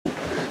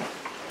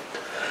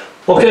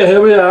Okay,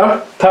 here we are,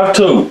 part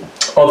 2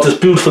 of this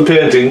beautiful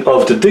painting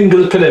of the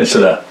Dingle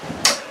Peninsula.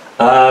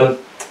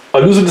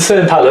 I'm using the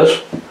same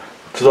palette.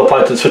 There's no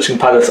point in switching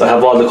palettes. I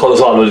have all the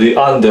colours already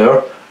on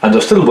there and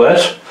they're still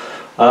wet.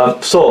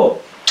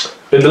 So,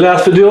 in the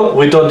last video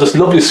we've done this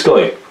lovely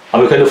sky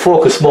and we kind of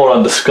focus more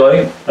on the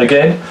sky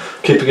again,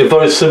 keeping it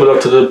very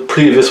similar to the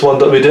previous one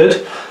that we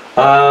did.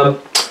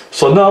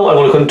 So now I'm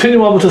going to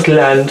continue on with this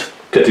land,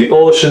 get the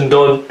ocean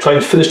done, try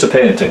and finish the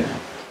painting.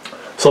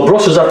 So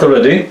brushes at the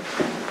ready.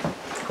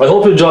 I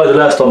hope you enjoyed the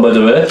last one, by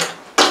the way.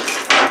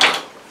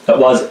 That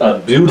was a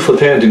beautiful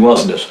painting,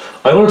 wasn't it?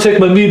 I'm going to take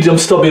my medium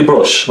stubby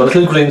brush, my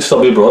little green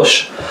stubby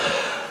brush,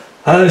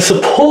 and I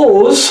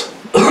suppose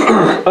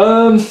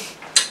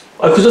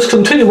I could just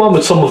continue on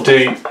with some of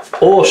the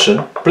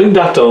ocean, bring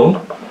that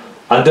down,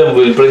 and then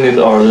we'll bring in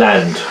our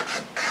land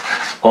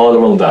all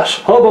around that.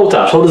 How about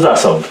that? How does that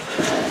sound?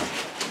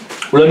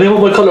 Will I name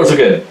up my colours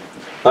again?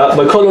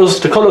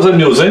 The colours I'm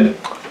using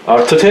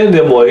are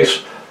titanium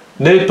white,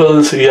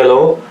 Naples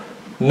yellow,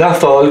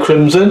 Naphthol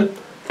crimson,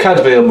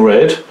 cadmium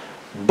red,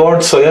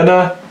 burnt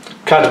sienna,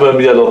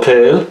 cadmium yellow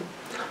pale,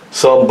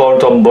 some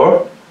burnt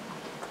umber,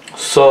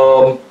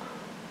 some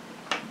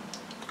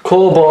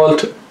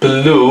cobalt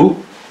blue,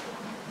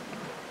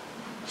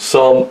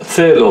 some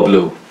phthalo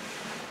blue,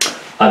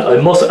 and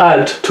I must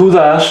add to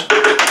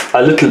that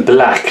a little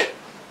black.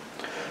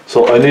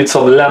 So I need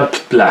some lamp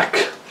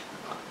black,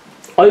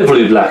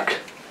 ivory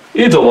black,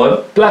 either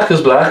one. Black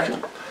is black,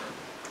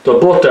 they're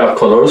both dark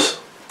colours.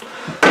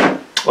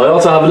 I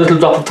also have a little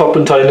drop of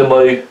turpentine in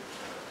my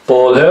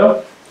bowl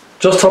here,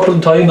 just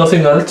turpentine,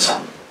 nothing else.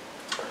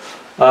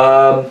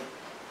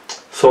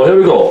 So here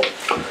we go.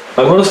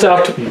 I'm going to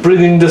start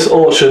bringing this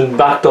ocean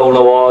back down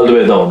now, all the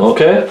way down,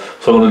 okay?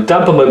 So I'm going to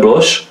dampen my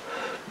brush,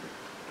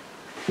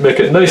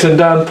 make it nice and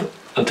damp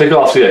and take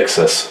off the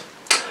excess.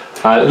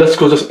 Let's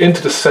go just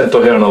into the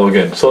centre here now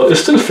again. So it's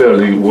still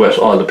fairly wet,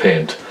 all the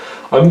paint.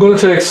 I'm going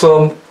to take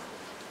some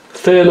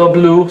phthalo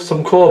blue,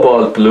 some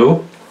cobalt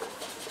blue,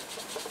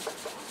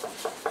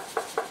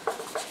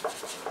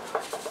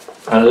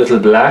 and a little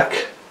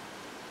black,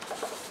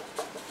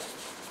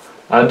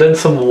 and then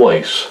some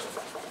white.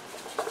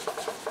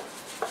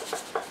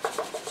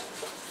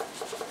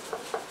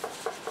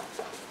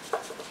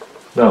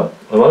 Now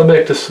I want to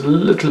make this a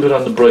little bit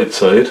on the bright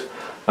side,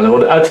 and I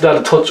want to add to that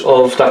a touch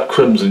of that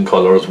crimson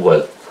colour as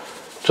well,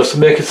 just to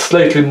make it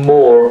slightly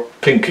more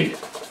pinky.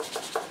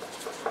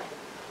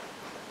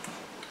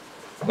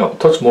 Now a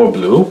touch more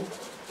blue,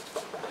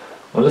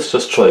 and let's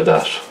just try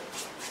that.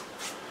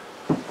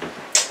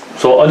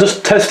 So I'm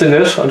just testing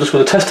it. I'm just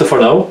going to test it for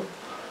now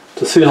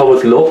to see how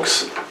it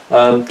looks.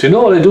 Do you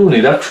know what I do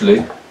need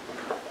actually?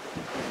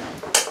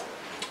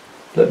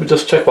 Let me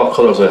just check what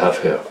colours I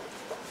have here.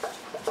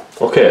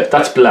 Okay,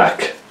 that's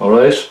black,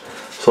 alright.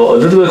 So a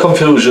little bit of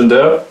confusion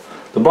there.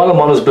 The bottom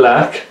one is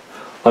black.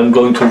 I'm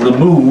going to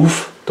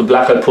remove the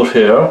black I put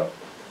here.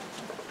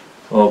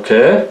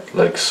 Okay,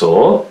 like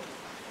so.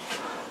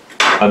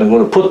 And I'm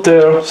going to put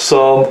there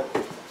some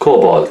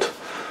cobalt.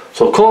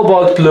 So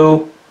cobalt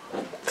blue,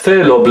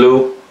 phthalo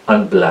blue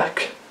and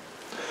black.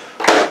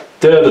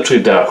 They're the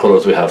three dark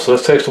colours we have. So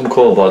let's take some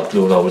cobalt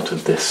blue now into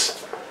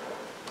this.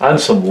 And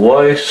some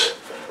white.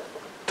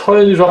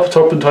 Tiny drop of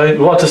turpentine.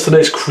 We want this a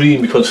nice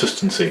creamy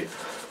consistency,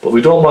 but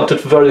we don't want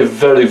it very,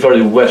 very,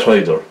 very wet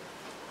either.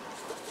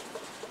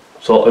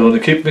 So I'm going to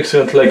keep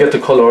mixing until I get the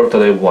colour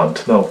that I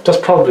want. Now that's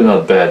probably not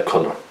a bad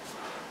colour.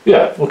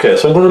 Yeah, okay,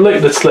 so I'm going to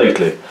lighten it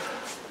slightly.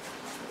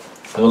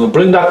 I'm going to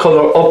bring that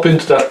colour up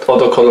into that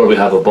other colour we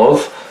have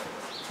above,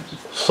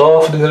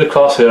 softening it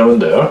across here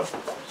and there.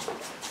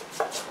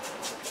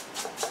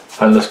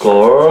 And let's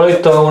go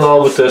right down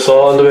now with this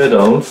all the way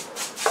down.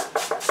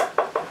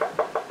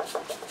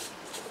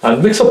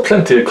 And mix up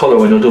plenty of colour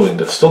when you're doing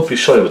this, don't be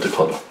shy with the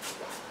colour.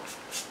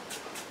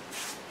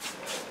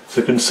 So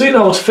you can see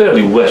now it's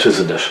fairly wet,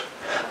 isn't it?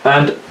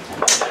 And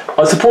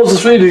I suppose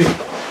it's really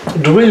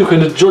the way you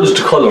kind of judge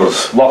the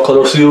colours, what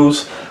colours to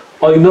use.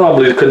 I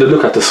normally kind of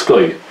look at the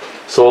sky.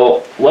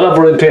 So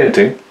whatever I'm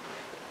painting,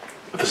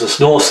 if it's a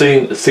snow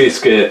scene, a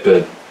seascape,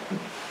 a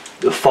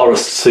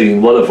forest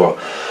scene, whatever,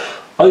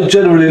 I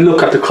generally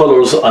look at the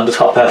colours on the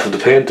top half of the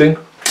painting.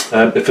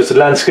 If it's a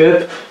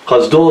landscape,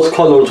 because those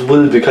colours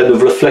will be kind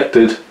of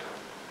reflected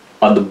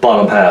on the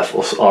bottom half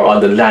or on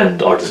the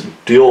land or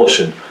the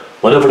ocean,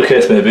 whatever the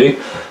case may be.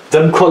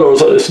 Them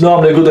colours, it's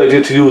normally a good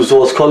idea to use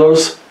those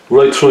colours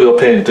right through your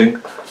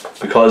painting,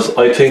 because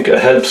I think it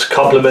helps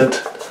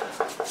complement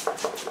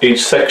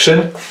each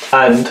section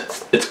and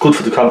it's good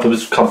for the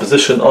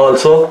composition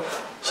also.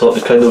 So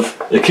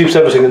it keeps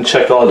everything in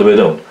check all the way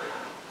down,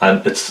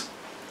 and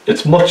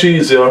it's much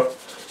easier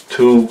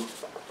to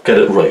get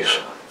it right,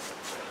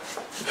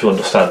 if you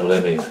understand what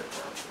I mean.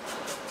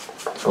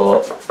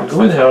 So you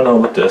go in here now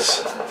with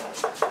this.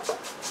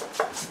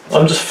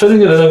 I'm just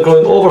filling it in and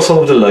going over some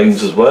of the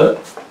lines as well.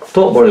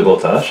 Don't worry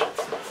about that.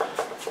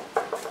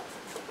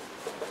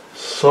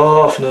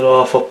 Soften it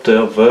off up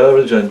there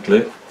very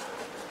gently.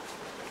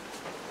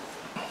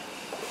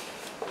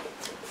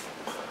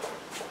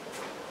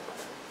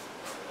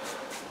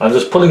 I'm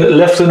just pulling it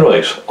left and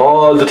right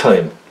all the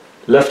time.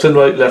 Left and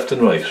right, left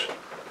and right.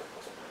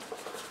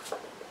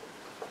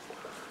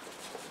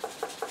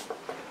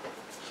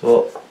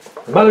 So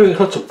I'm adding a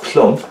touch of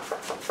plum,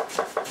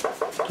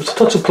 just a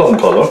touch of plum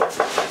colour,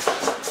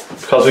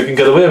 because we can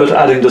get away with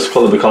adding this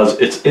colour because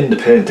it's in the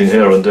painting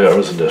here and there,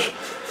 isn't it?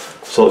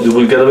 So you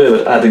will get away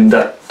with adding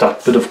that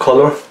bit of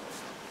colour.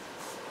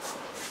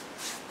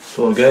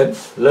 So again,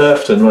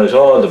 left and right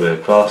all the way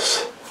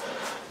across.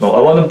 Now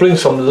I want to bring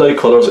some light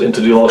colours into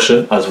the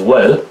ocean as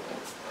well.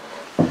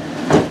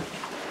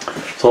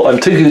 So I'm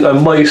thinking I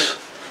might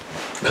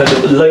kind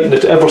of lighten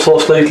it ever so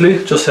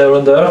slightly, just here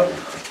and there.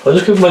 I'll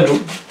just give my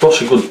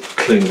brush a good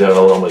clean there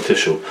now on my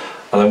tissue.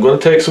 And I'm going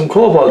to take some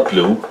cobalt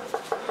blue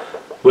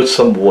with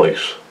some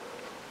white.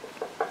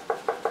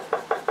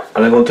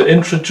 And I'm going to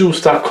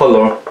introduce that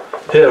colour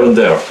here and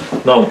there.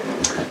 Now,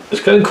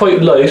 it's getting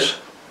quite light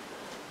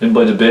in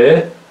by the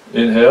bay,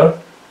 in here.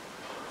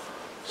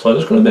 So I'm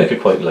just going to make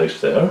it quite light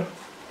there.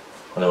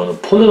 And I'm going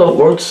to pull it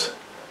outwards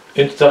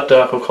into that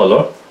darker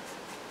colour.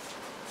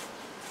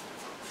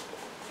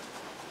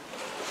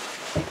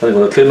 Then I'm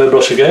going to clean my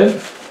brush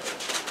again.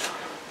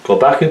 Go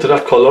back into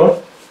that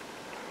colour.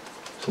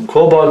 Some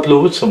cobalt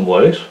blue with some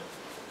white.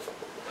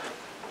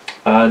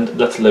 And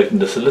let's lighten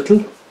this a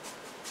little.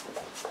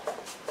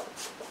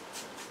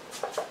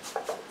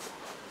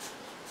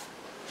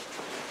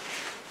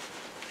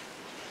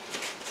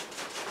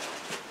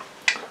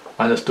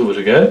 And let's do it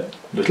again.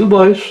 Little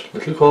white,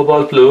 little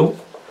cobalt blue,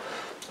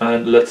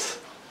 and let's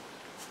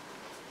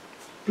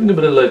bring a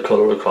bit of light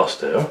colour across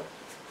there.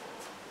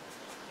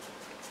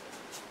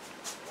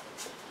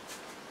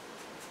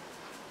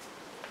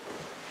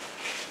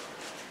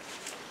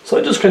 So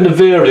I'm just kind of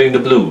varying the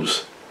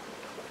blues.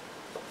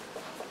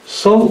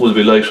 Some will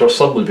be lighter,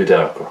 some will be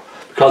darker,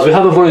 because we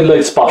have a very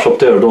light spot up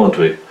there, don't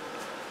we?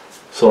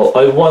 So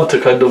I want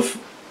to kind of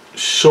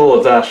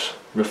show that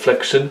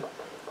reflection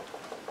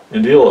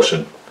in the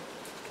ocean,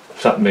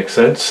 if that makes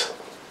sense.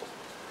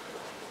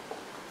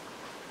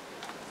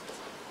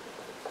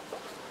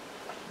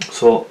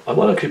 So I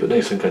want to keep it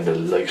nice and kind of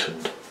light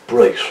and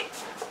bright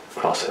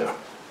across here.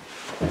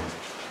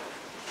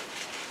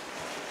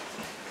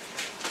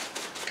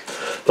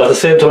 But at the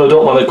same time I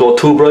don't want to go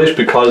too bright,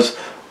 because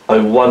I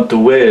want the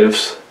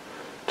waves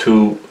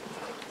to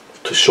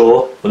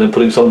show when I'm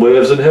putting some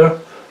waves in here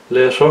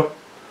later.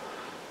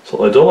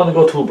 So I don't want to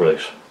go too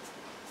bright.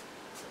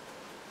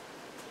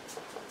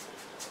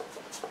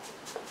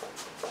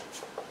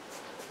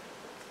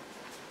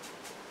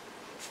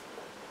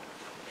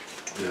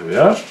 There we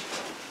are.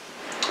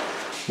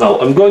 Now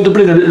I'm going to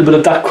bring a little bit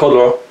of that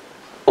colour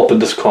up in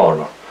this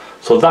corner.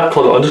 So that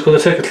colour, I'm just going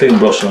to take a clean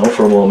brush now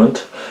for a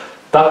moment.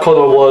 That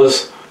colour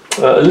was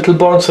a little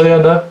burnt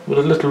sienna with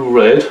a little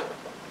red,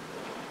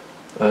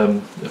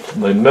 if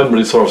my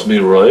memory serves me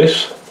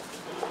right.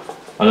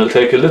 And I'll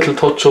take a little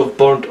touch of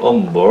burnt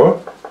umber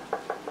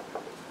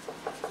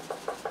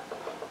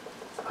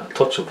and a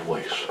touch of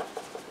white.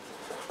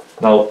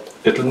 Now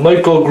it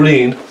might go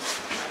green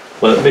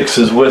when it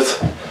mixes with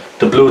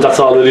the blue that's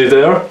already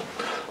there,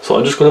 so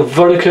I'm just going to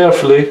very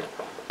carefully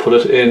put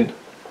it in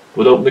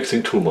without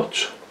mixing too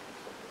much.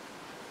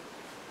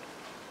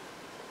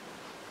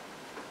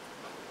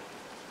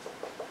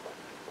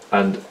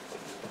 And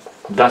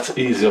that's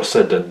easier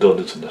said than done,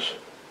 isn't it?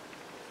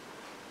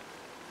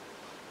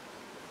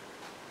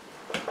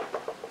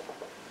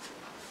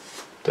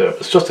 There,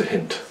 it's just a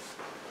hint.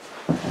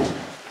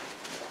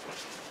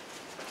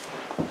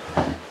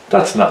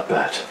 That's not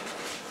bad.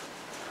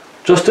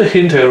 Just a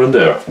hint here and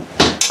there.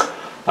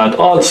 And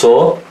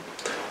also,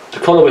 the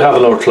colour we have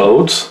in our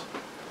clouds,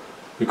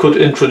 we could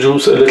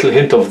introduce a little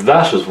hint of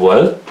that as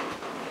well.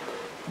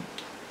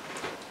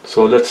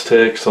 So let's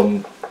take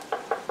some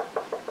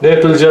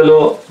Naples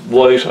yellow,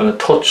 white and a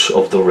touch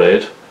of the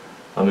red,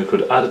 and we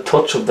could add a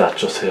touch of that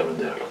just here and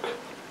there, look.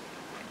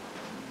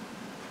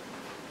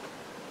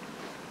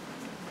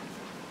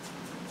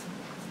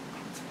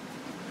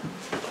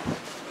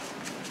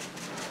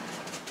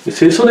 You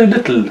see, it's only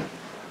little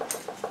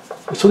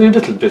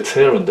bits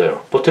here and there,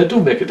 but they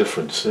do make a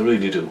difference, they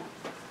really do.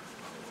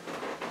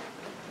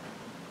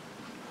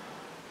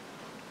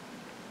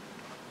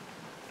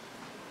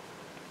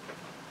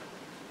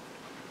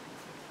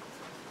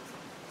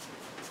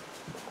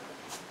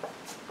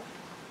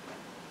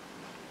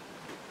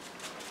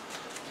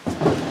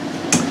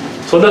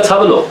 So let's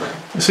have a look.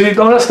 You see,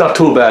 no, that's not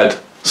too bad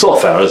so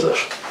far, is it?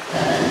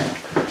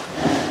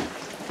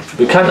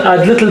 We can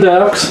add little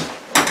darks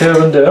here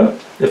and there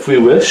if we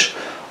wish.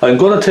 I'm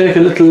going to take a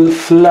little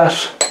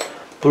flat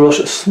brush,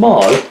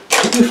 small.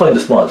 Let me find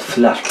a small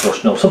flat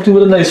brush now. Something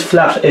with a nice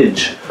flat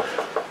edge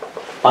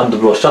on the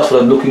brush. That's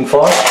what I'm looking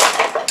for.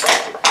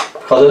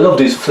 Because I love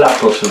these flat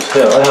brushes.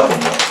 Here, I have one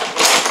now.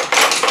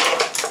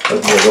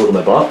 I've made out of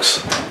my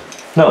box.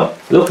 Now,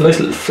 look, nice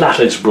little flat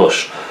edge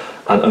brush.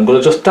 And I'm going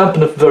to just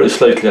dampen it very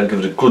slightly and give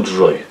it a good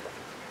dry.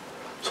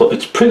 So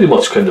it's pretty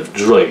much kind of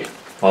dry,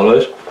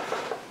 alright?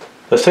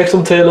 Let's take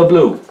some phthalo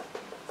blue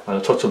and a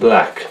touch of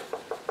black.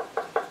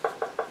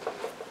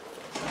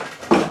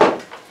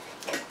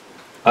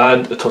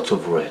 and a touch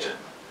of red.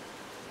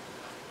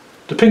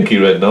 The pinky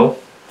red now.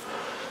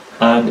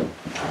 And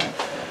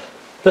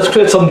let's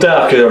create some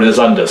dark areas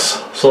on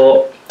this.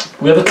 So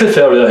we have a cliff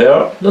area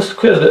here. Let's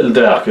create a little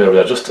dark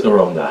area just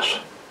around that.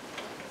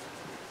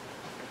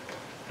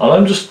 And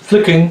I'm just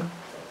flicking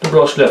the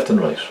brush left and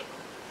right.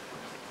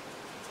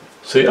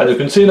 See, and you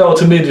can see now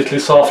it's immediately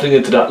softening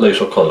into that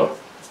lighter colour.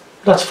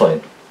 That's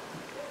fine.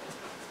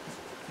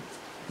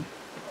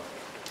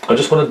 I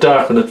just want to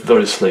darken it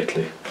very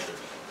slightly.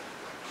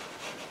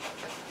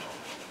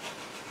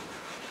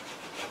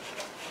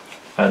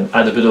 And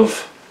add a bit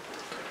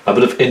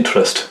of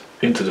interest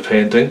into the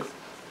painting.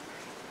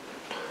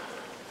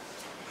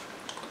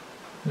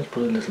 Let's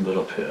put a little bit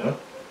up here.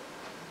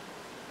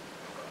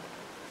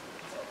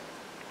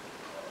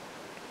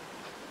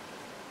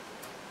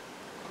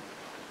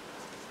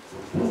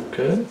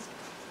 Okay.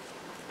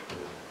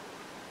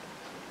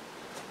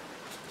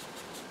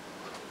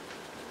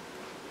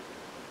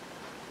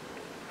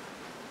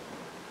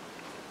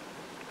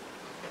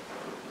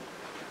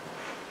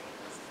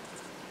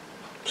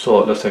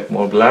 So let's take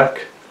more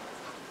black.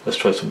 Let's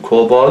try some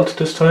cobalt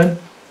this time.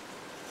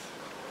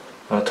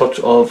 And a touch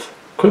of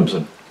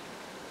crimson.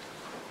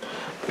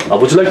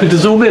 Would you like me to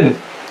zoom in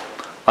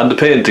on the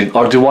painting,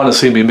 or do you want to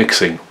see me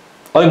mixing?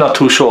 I'm not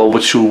too sure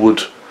which you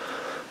would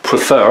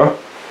prefer.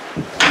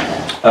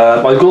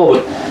 I'll go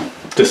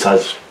with this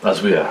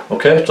as we are,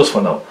 okay? Just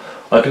for now.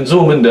 I can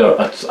zoom in there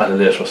at a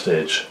later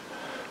stage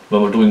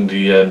when we're doing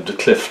the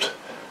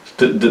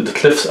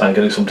cliffs and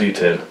getting some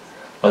detail.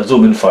 I'll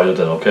zoom in for you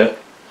then, okay?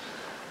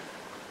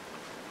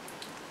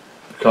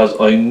 Because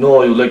I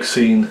know you like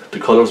seeing the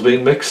colours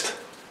being mixed,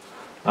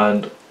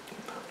 and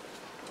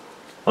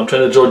I'm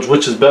trying to judge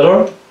which is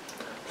better,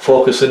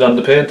 focus in on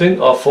the painting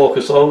or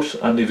focus out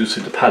and leave you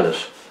see the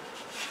palette.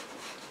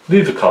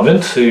 Leave a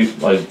comment, see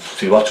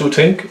what you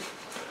think.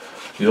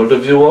 You're the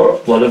viewer,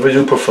 whatever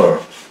you prefer.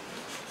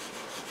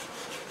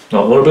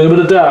 Now I'm going to bring a bit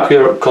of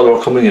darker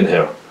colour coming in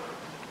here.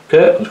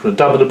 Okay, I'm just going to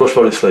dampen the brush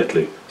very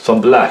slightly.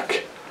 Some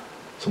black,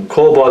 some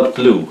cobalt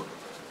blue,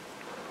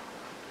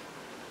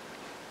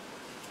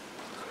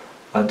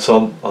 and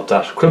some of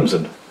that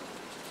crimson.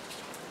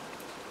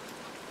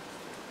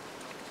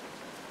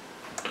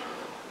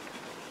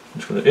 I'm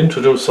just going to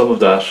introduce some of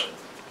that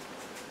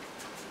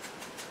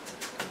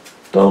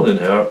down in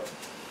here.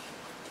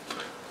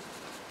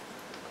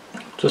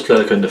 Just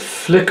let it kind of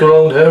flick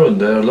around here and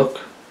there, look.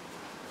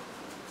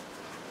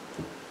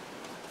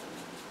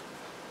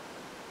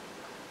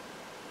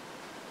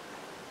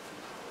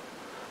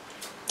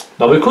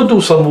 Now we could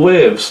do some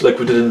waves like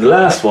we did in the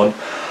last one,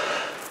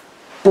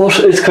 but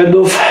it's kind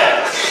of,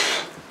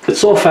 it's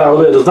so far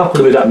away, there's not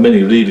going to be that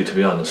many really, to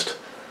be honest.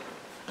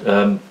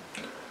 The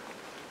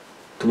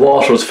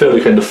water is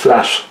fairly kind of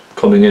flat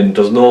coming in,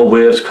 there's no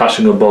waves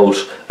crashing about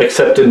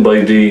except in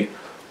by the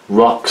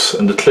rocks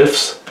and the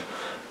cliffs.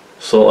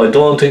 So I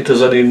don't think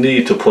there's any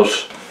need to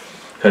put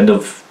kind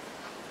of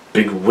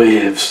big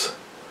waves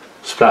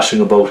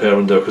splashing about here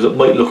and there, because it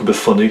might look a bit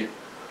funny.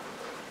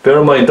 Bear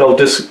in mind now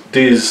these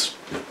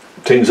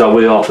things are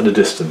way off in the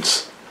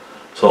distance.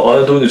 So all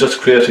I'm doing is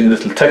just creating a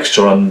little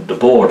texture on the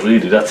board,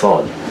 really, that's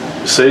all.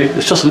 You see,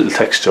 it's just a little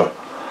texture.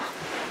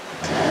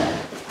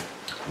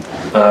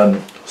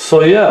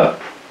 So yeah,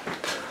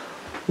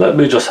 let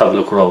me just have a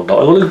look around now.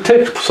 I'm going to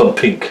take some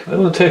pink, I'm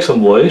going to take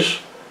some white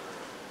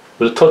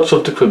with a touch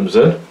of the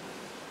crimson,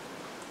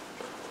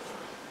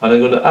 and I'm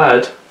going to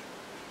add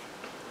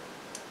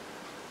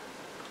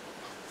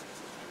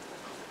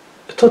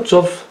a touch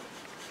of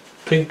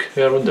pink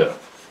here and there,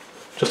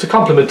 just to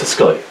complement the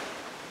sky.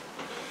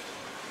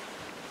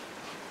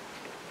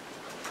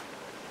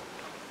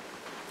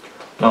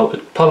 Now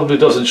it probably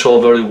doesn't show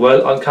very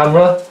well on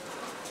camera,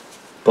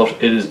 but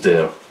it is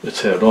there,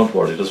 it's here, don't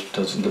worry, there's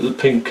a little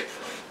pink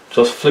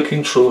just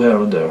flicking through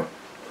here and there.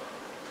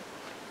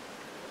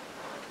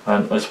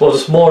 And I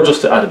suppose it's more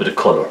just to add a bit of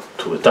colour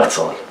to it, that's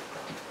all.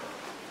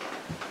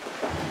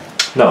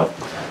 Now,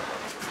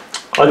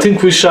 I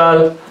think we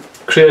shall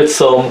create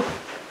some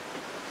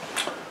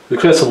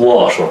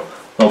water.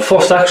 Now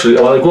first actually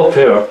I want to go up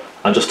here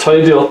and just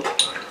tidy up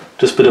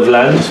this bit of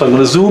land, so I'm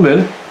going to zoom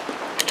in.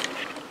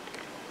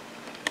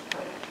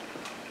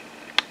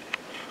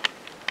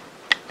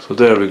 So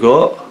there we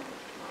go.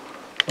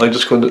 I'm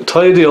just going to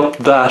tidy up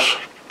that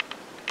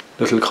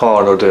little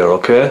corner there,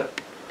 okay?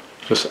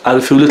 Just add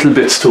a few little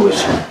bits to it.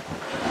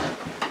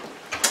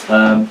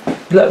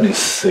 Let me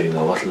see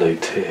now, what will I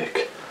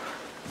take?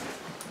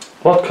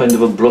 What kind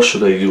of a brush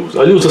should I use?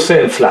 I'll use the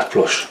same flat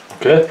brush,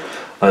 okay?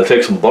 I'll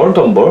take some burnt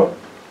umber,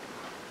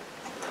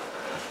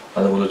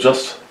 and I'm going to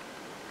just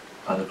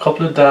add a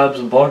couple of dabs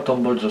of burnt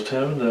umber just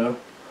here and there.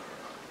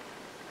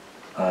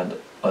 And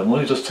I'm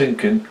only just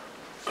thinking,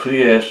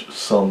 create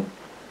some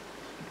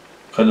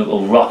kind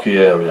of rocky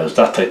areas,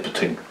 that type of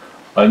thing.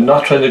 I'm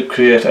not trying to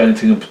create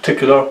anything in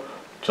particular,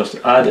 just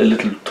add a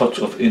little touch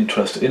of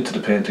interest into the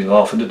painting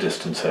off in the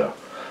distance here.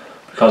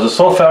 Because it's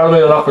so far away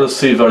you're not going to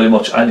see very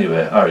much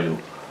anyway, are you?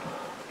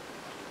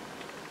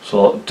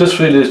 So this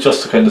really is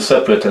just to kind of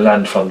separate the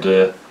land from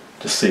the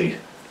sea.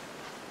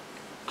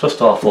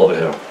 just off over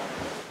here.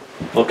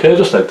 Okay,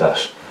 just like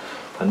that.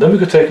 And then we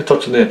could take a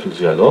touch of Naples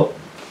yellow,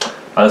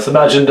 and let's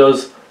imagine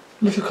there's a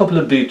little couple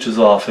of beaches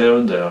off here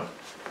and there,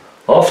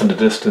 off in the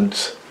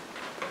distance.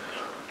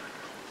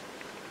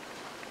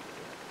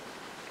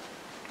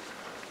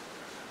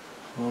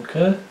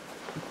 Okay,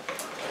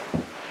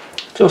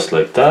 just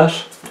like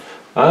that.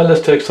 And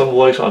let's take some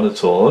white on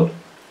its own,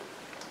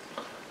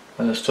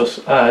 and let's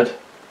just add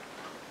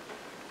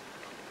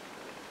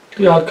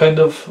the odd kind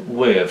of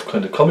wave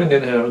kind of coming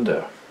in here and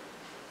there.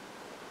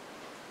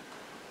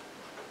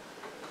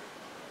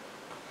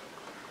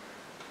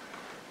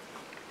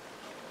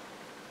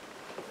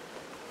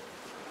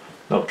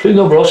 Now clean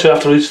your brush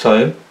after each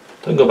time,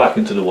 then go back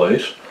into the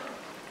white,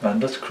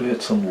 and let's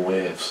create some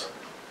waves.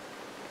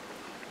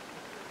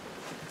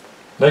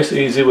 Nice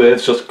easy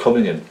waves just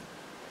coming in.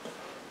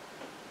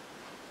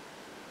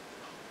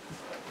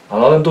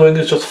 And all I'm doing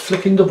is just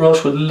flicking the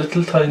brush with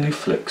little tiny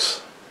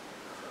flicks.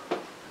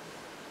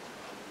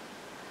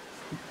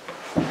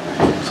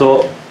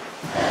 So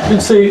you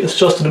can see it's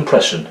just an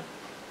impression.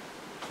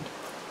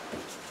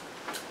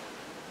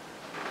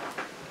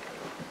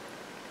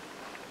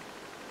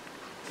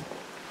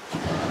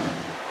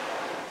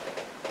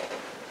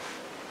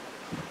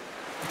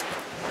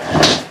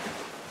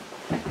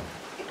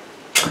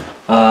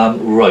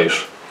 Right,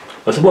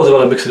 I suppose I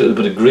want to mix a little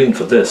bit of green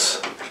for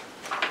this.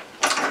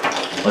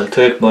 I'll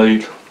take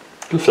my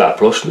little flat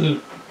brush,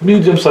 little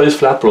medium sized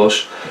flat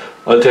brush.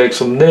 I'll take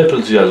some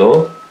Naples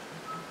yellow.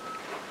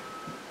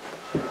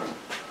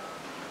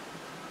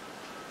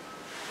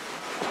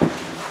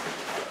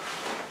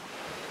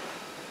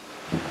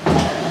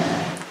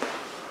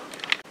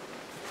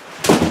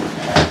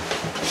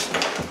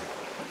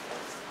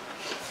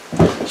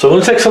 So I'm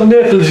going to take some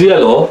Naples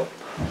yellow.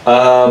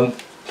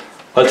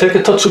 I'll take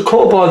a touch of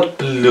cobalt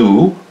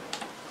blue,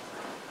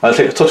 I'll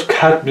take a touch of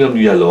cadmium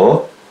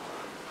yellow,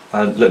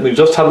 and let me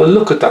just have a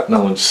look at that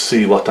now and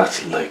see what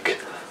that's like.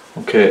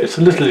 Okay, it's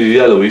a little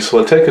yellowy, so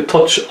I'll take a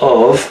touch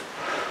of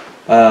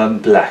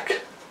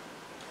black.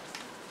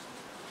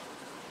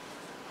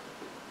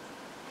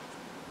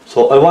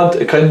 So I want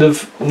a kind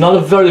of, not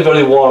a very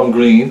very warm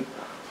green,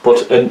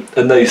 but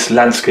a nice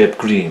landscape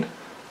green.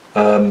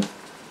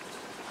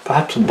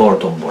 Perhaps some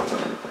burnt umber.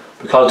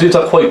 Because these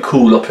are quite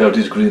cool up here,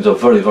 these greens are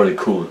very very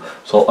cool.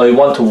 So I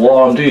want to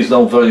warm these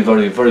down very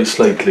very very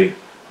slightly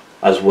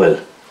as well.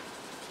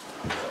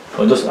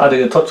 So I'm just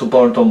adding a touch of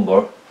burnt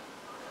umber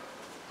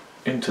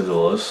into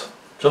those,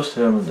 just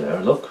here and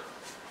there, look.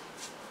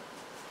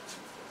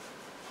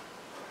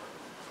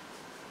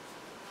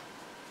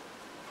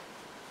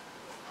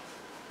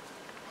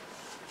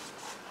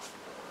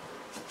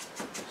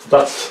 So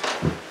that's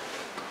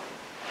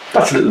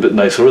a little bit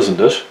nicer, isn't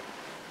it?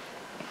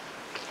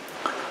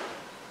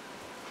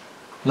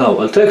 Now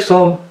I'll take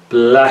some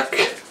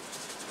black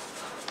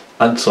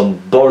and some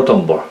burnt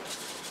umber.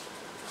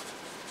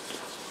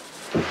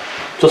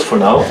 Just for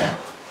now. I'm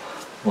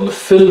going to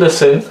fill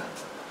this in,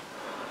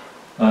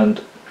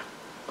 and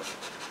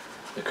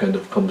it kind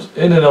of comes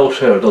in and out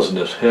here, doesn't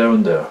it? Here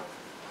and there.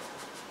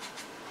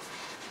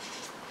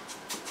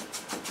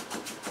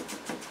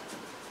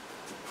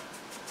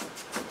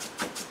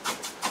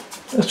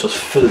 Let's just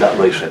fill that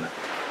right in.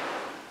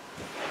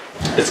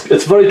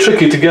 It's very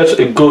tricky to get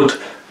a good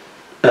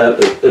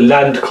a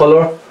land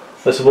colour,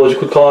 I suppose you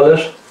could call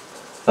it,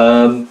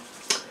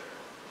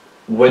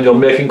 when you're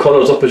making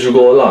colours up as you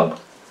go along.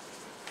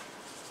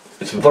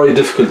 It's very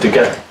difficult to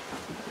get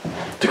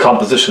the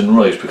composition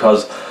right,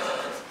 because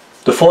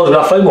the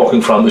photograph I'm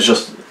working from is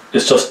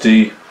just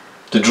the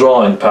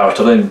drawing part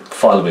that I'm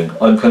following.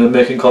 I'm kind of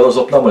making colours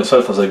up now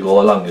myself as I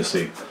go along, you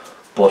see,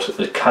 but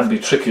it can be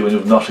tricky when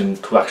you've nothing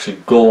to actually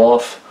go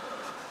off.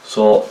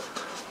 So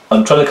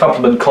I'm trying to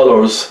complement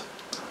colours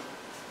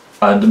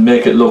and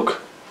make it look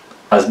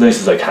as nice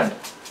as I can.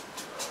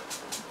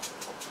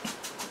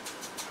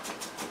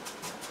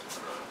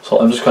 So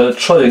I'm just kind of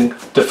trying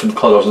different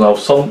colours now.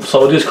 Some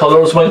of these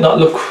colours might not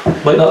look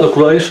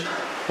right,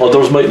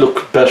 others might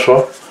look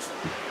better.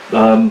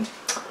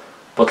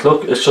 But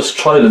look, it's just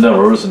trial and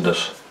error, isn't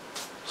it?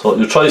 So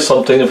you try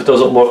something, if it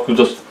doesn't work, you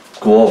just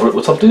go over it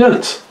with something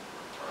else.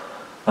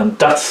 And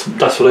that's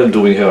what I'm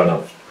doing here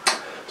now.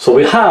 So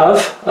we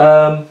have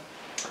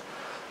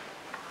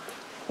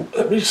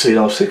let me see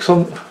now, take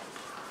some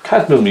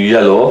cadmium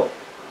yellow,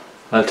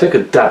 I'll take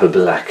a dab of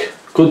black,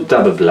 good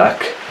dab of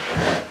black,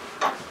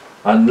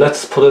 and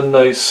let's put a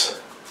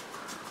nice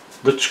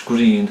rich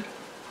green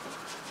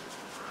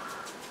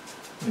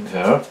in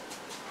here.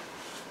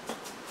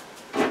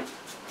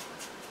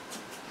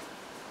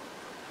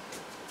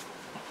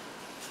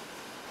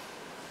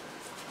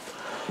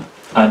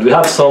 And we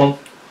have some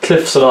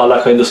cliffs and all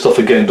that kind of stuff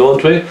again,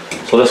 don't we?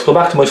 So let's go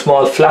back to my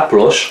small flat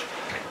brush,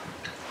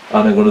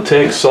 and I'm going to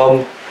take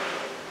some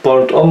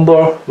burnt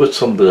umber with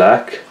some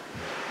black.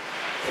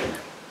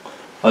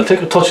 I'll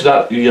take a touch of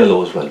that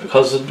yellow as well,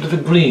 because there's a bit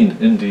of green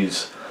in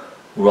these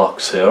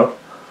rocks here.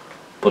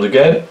 But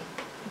again,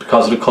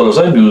 because of the colours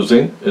I'm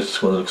using, it's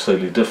going to look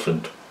slightly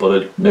different, but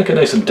I'll make it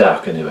nice and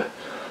dark anyway.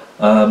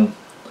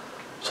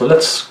 So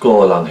let's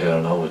go along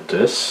here now with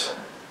this,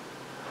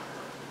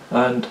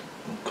 and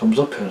it comes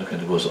up here and it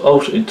kind of goes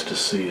out into the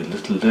sea a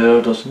little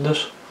there, doesn't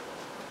it?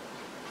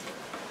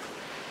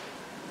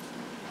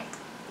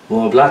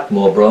 More black,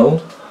 more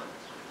brown.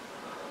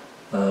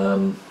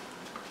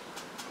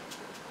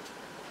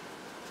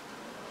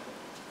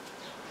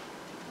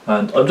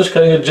 And I'm just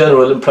getting a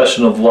general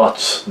impression of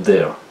what's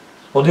there.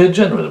 Only a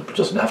general, it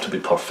doesn't have to be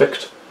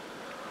perfect.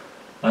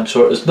 And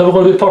sure, it's never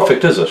going to be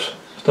perfect, is it?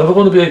 It's never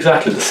going to be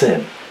exactly the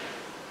same.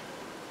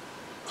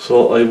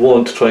 So I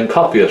won't try and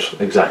copy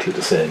it exactly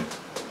the same.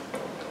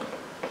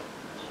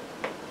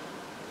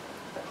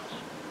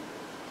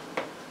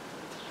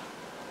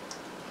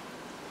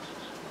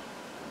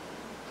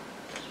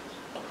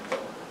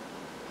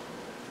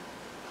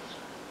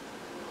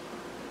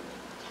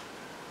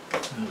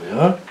 There we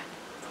are.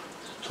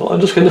 So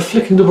I'm just kind of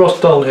flicking the brush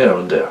down here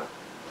and there.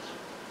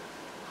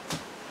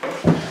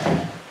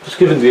 Just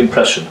giving the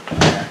impression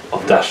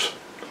of that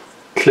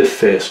cliff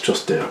face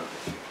just there.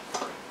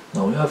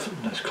 Now we have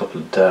a nice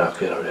couple of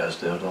dark areas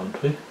there,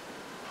 don't we?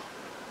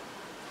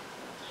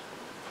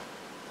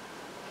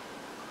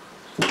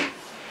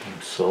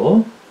 And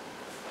so.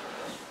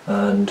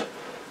 And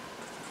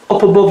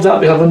up above that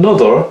we have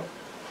another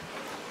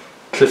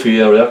cliffy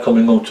area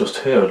coming out just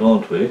here,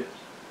 don't we?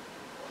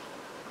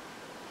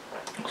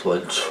 So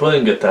I'll try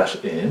and get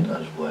that in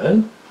as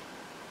well.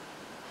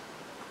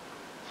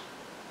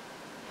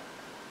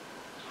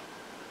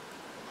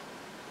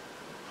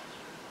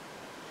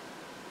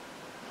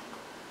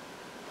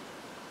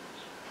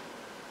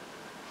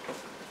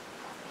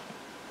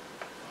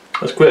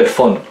 It's great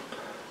fun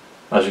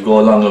as you go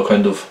along, you're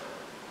kind of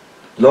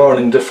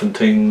learning different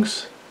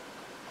things,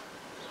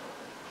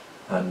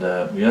 and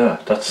yeah,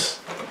 that's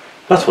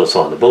what it's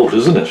all about,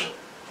 isn't it?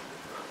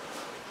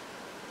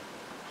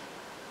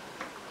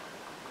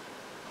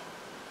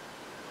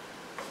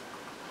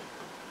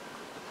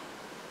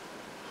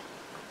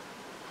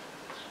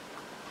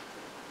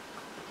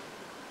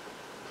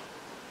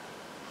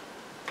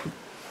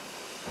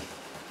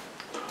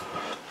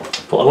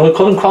 But I'm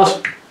going to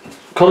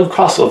cut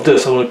across of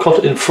this. I'm going to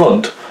cut in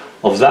front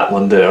of that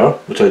one there,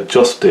 which I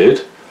just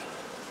did,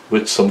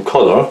 with some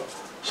colour.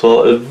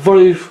 So a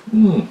very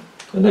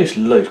a nice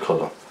light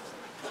colour.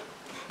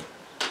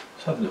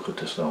 Let's have a look at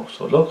this now.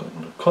 So look, I'm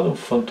going to cut in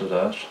front of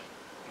that,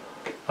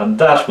 and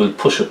that will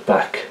push it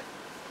back.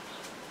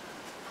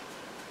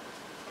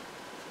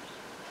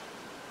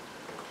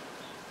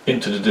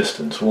 Into the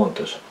distance, won't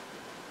it?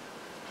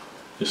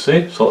 You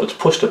see? So it's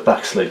pushed it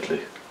back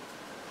slightly.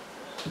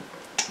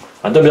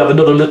 And then we have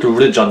another little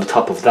ridge on the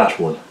top of that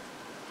one.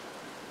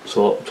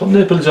 So some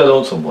Naples yellow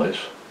and some white.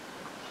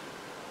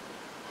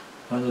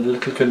 And a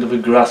little kind of a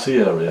grassy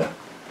area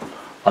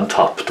on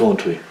top,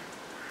 don't we?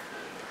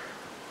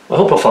 I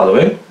hope you're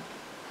following.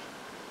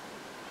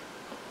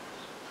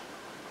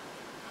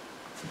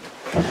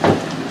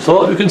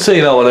 So you can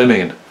see now what I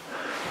mean.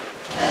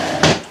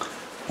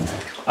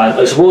 And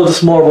I suppose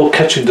it's more about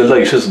catching the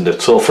light, isn't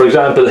it? So for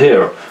example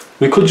here,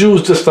 we could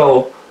use this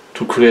now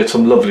to create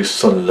some lovely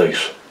sunlight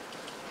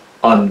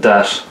on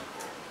that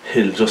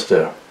hill just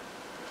there.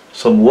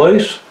 Some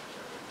white,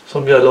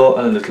 some yellow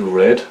and a little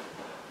red.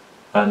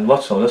 And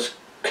what's now, let's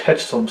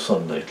catch some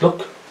sunlight.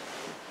 Look,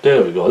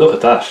 there we go, look at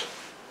that.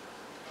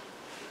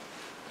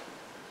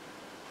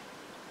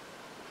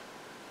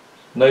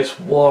 Nice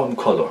warm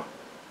colour.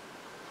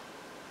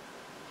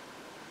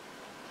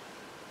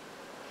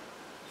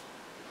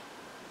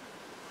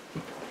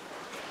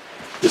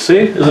 You see,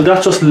 isn't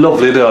that just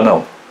lovely there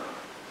now?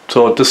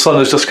 So the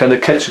sun is just kind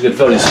of catching it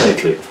very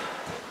slightly.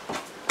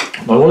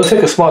 I'm going to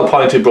take a small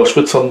pointy brush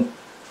with some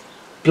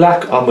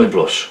black on my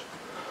brush.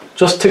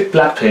 Just thick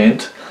black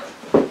paint,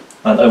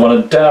 and I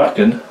want to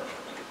darken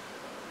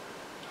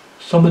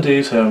some of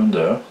these here and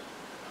there,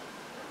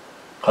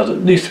 because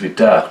it needs to be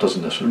dark,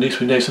 doesn't it? It needs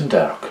to be nice and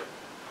dark.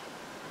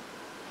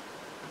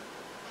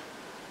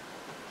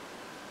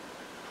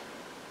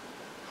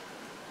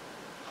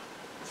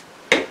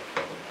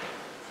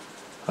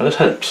 And it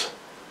helps.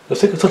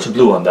 Let's take a touch of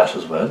blue on that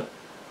as well.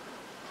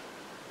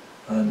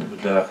 And we'll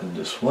darken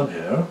this one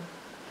here.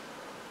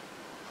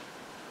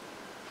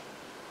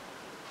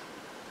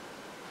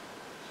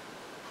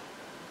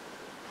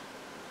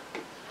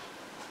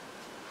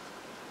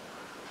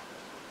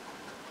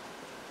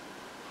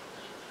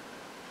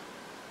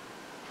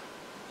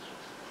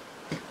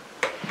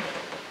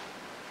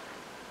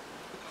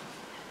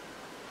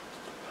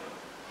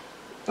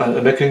 And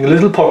I'm making a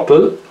little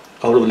purple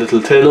out of a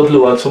little tail of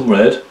blue and some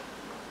red.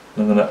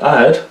 I'm going to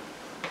add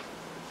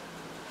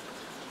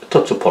a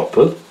touch of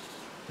purple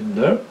in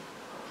there,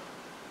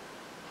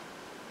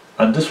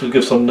 and this will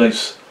give some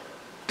nice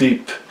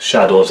deep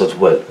shadows as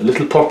well, a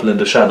little purple in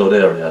the shadowed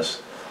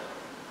areas.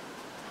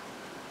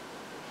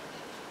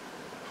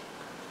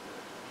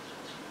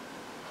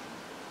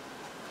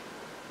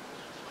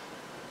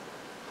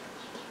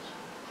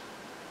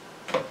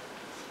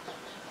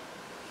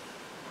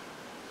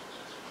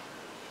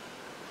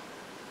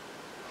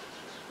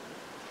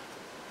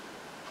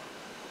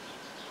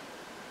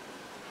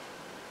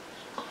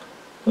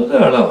 So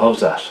there now, how's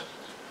that?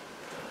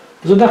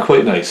 Isn't that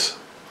quite nice?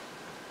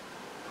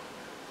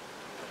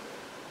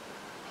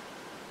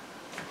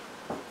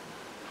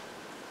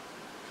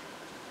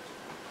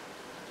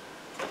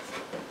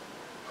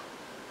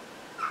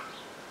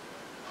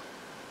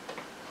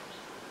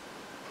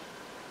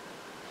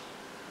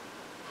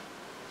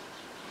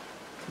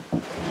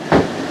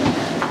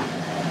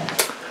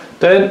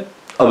 Then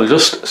I will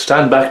just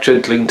stand back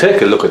gently and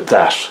take a look at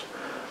that.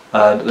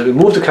 And let me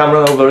move the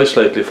camera now very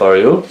slightly for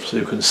you so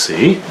you can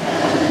see.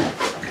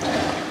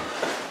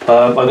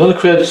 I'm going to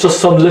create just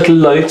some little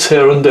lights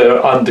here and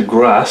there on the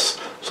grass.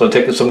 So I'm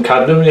taking some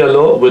cadmium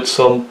yellow with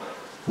some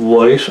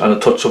white and a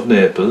touch of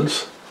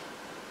Naples.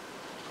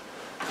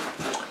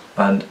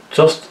 And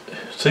just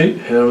see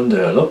here and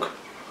there, look.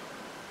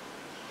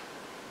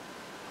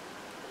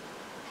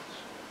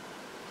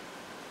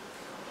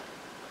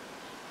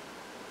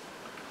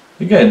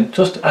 Again,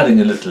 just adding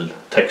a little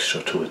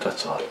texture to it,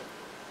 that's all.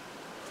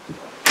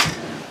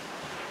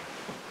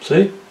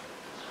 See?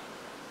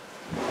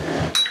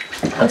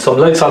 And some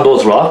lights on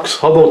those rocks.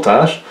 How about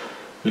that?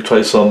 We'll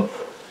try some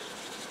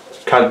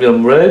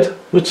cadmium red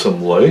with some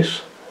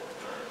white,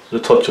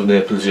 with a touch of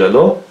Naples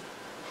yellow.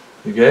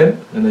 Again,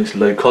 a nice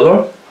light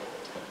colour.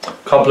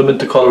 Complement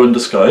the colour in the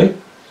sky.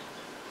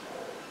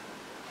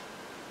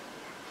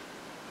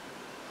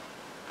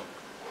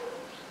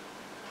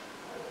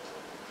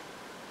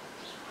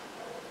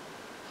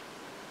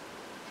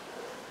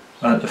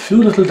 And a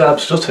few little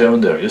dabs just here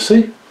and there, you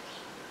see?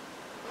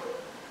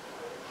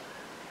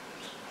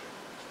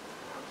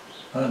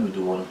 And we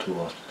do 1 or 2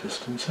 watt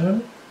distance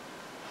here.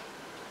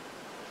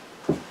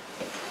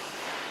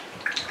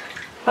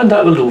 And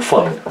that will do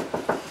fine.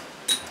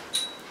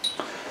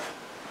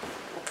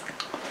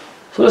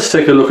 So let's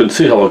take a look and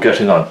see how we're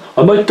getting on.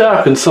 I might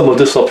darken some of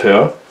this up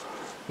here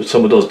with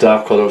some of those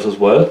dark colours as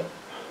well,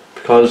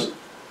 because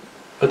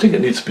I think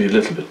it needs to be a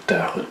little bit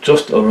darker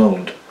just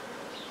around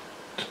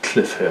the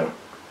cliff here.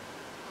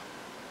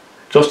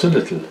 Just a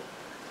little.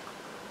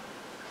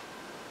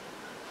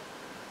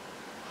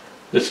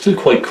 It's still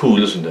quite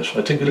cool, isn't it?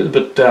 I think a little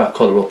bit dark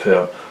colour up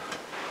here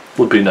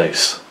would be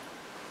nice.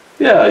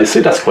 Yeah, you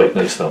see, that's quite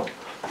nice now.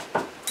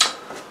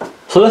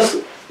 So let's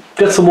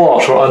get some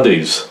water on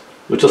these.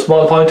 With a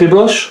small pointy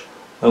brush,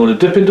 I'm going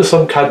to dip into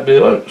some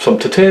cadmium, or some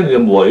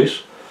titanium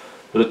white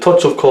with a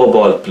touch of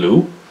cobalt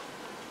blue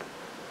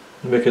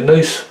and make a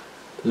nice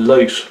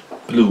light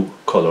blue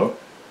colour.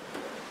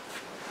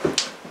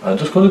 I'm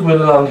just going to go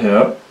in along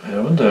here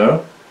and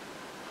there,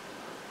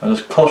 and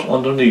just cut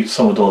underneath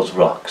some of those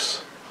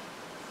rocks.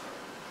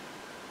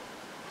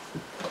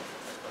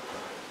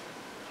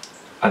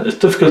 And it's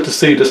difficult to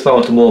see this now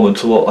at the moment,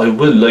 so I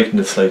will lighten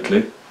it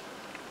slightly.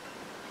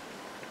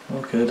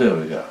 Okay, there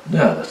we go.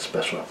 Yeah, that's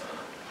better.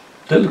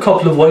 Little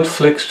couple of white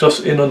flicks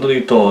just in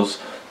underneath those,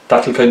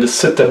 that'll kind of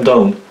sit them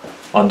down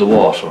on the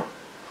water.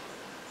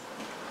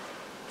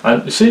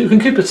 And you see, you can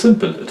keep it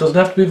simple. It doesn't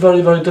have to be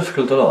very, very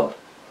difficult at all.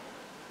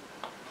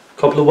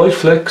 Couple of white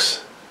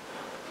flicks,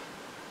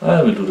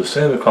 and we'll do the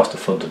same across the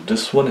front of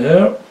this one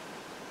here.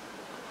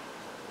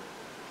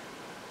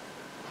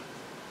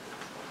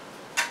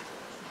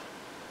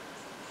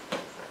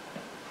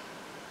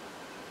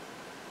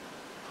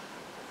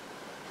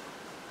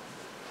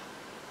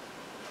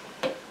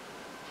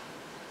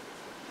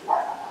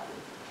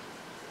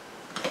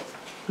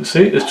 You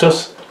see, it's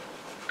just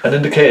an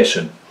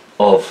indication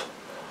of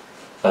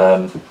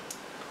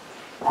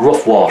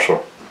rough water.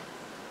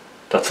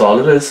 That's all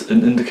it is,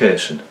 an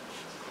indication.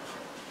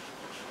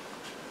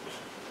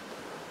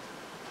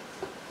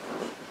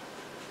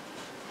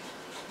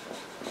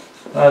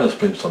 And let's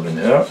bring some in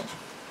here.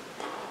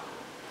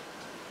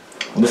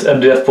 And this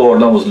MDF board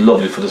now is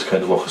lovely for this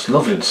kind of work. It's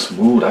lovely and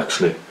smooth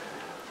actually.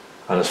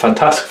 And it's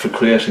fantastic for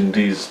creating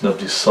these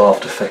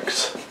soft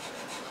effects.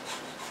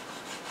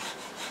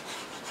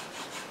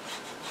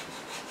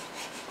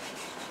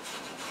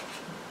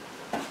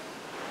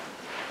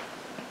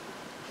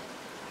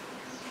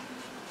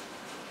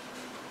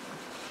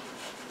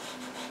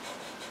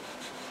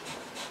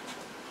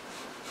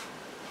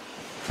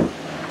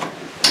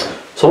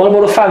 So what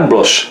about a fan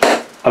brush?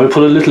 And we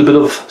put a little bit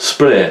of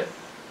spray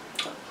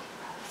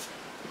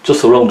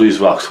just around these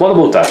rocks. What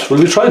about that? Will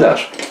we try that?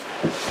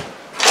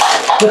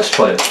 Let's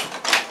try it.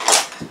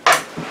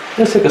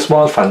 Let's take a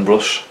small fan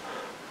brush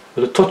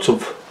with a touch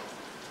of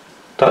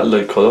that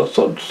light colour,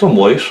 some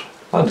white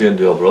on the end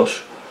of your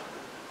brush.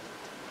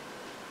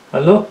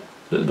 And look,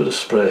 a little bit of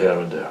spray here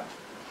and there.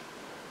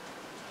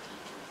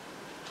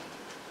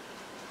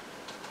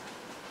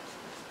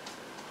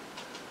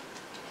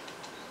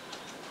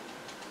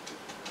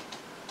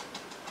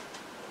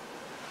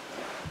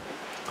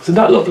 Isn't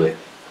that lovely?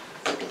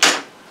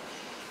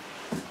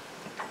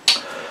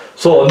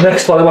 So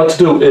next what I want to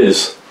do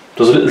is,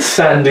 there's a little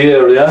sandy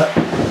area.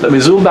 Let me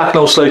zoom back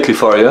now slightly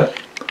for you.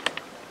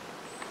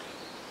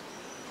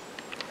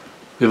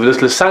 We have a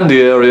little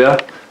sandy area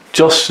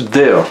just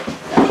there,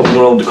 coming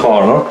around the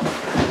corner.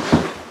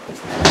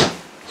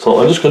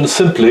 So I'm just going to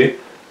simply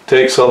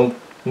take some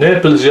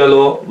Naples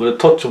yellow with a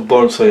touch of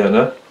burnt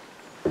sienna,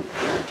 and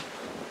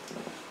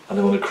I'm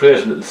going to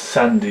create a little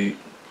sandy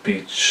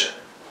beach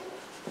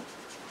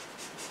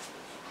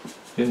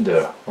in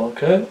there.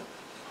 Okay.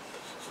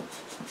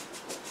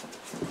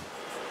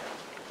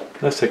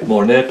 Let's take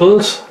more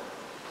Naples.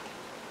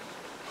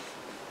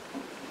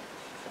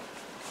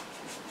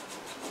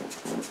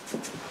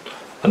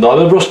 And all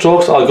the brush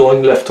strokes are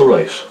going left to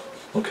right.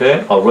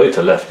 Okay, or right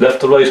to left,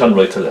 left to right and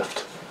right to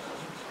left.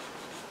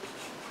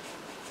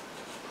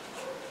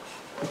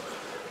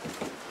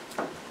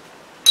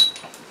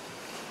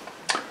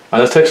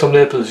 And let's take some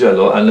Naples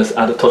yellow and let's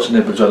add a touch of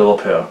Naples yellow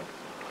up here.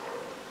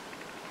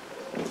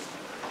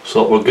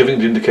 So we're giving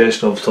the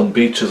indication of some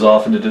beaches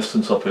off in the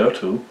distance up here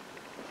too.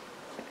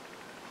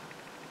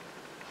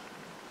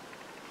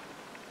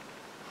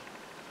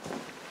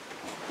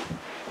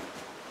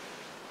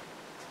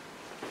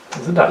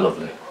 Isn't that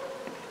lovely?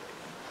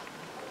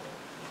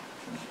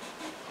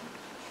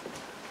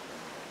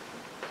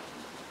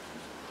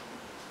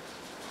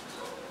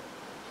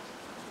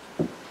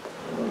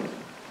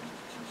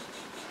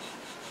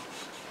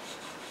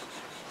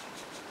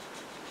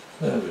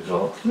 There we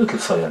go, little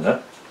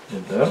sienna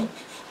in there.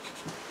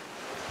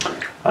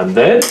 And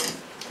then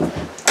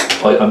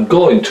I am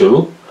going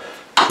to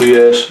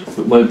create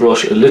with my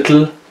brush a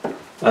little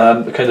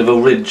kind of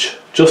a ridge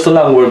just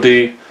along where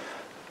the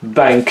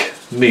bank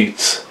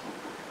meets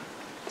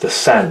the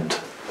sand.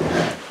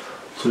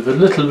 So we've a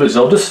little ridge.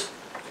 Now this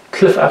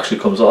cliff actually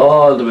comes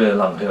all the way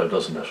along here,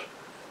 doesn't it?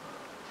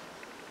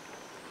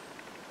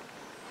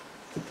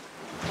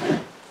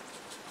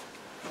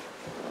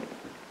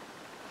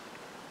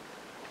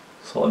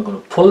 So I'm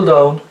going to pull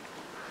down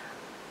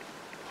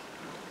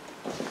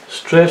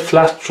straight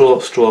flat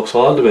strokes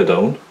all the way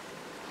down,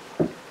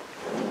 and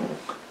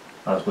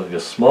it's going to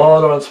get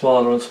smaller and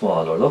smaller and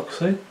smaller. Look,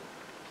 see?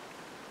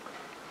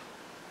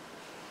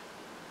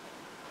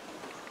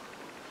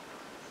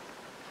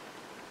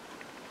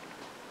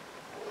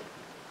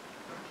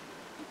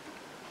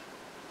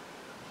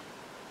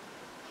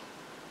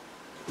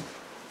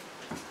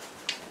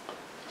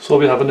 So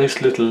we have a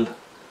nice little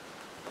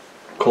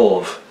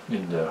cove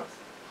in there.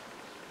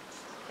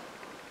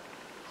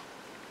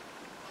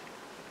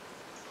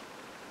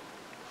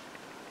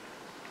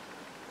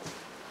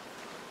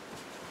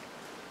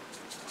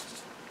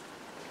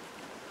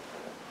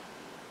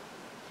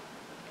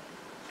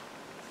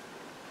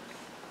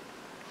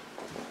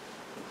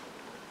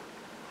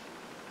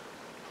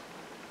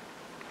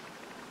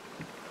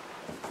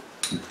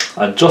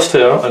 And just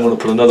here I'm going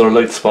to put another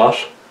light spot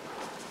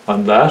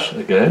on that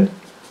again.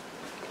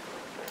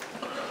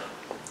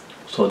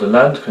 So the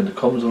land kind of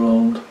comes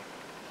around,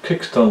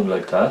 kicks down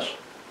like that.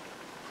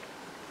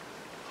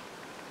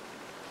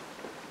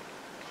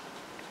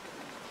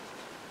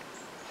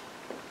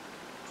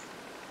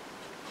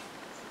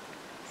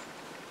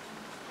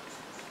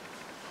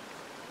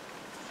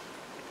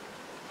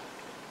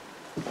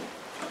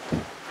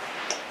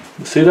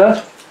 You see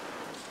that?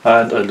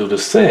 And I'll do the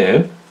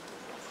same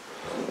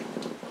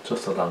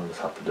just along the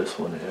top of this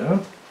one here,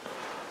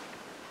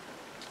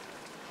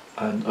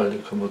 and I'll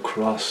come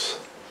across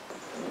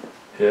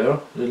here,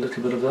 a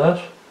little bit of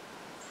that.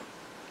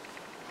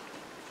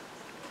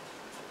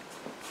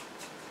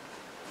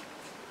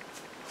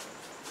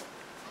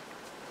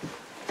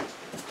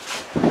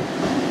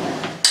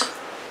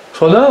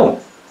 So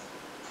now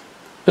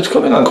it's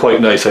coming on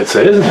quite nice, I'd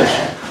say, isn't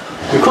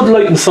it? We could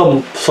lighten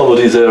some of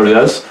these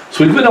areas,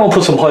 so we'll go now and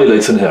put some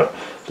highlights in here.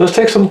 Let's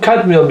take some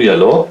cadmium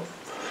yellow.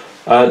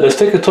 Let's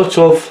take a touch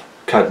of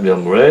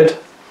cadmium red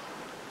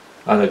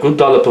and a good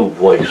dollop of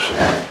white,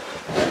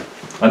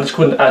 and let's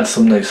go and add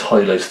some nice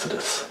highlights to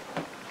this.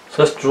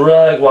 So let's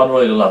drag one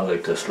right along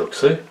like this, look,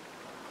 see?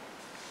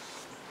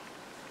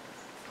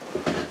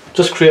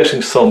 Just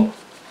creating some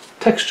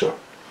texture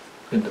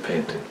in the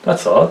painting,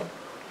 that's all,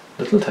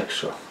 little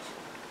texture.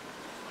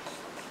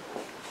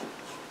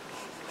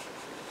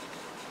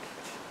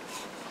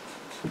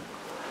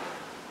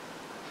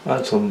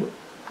 Add some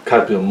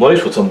cadmium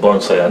white with some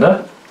burnt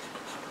sienna.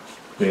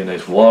 Really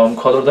nice warm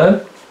colour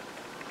then.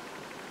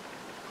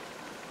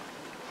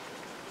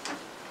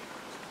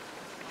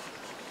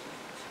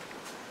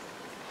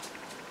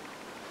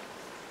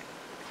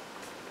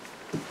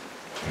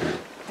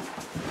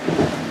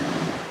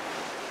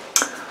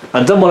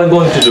 And then what I'm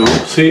going to do,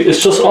 see,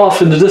 it's just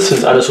off in the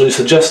distance and it's only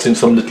suggesting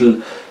some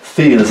little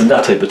fields and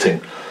that type of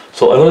thing.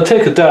 So I'm going to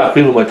take a dark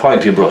green with my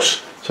pointy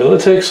brush. So I'm going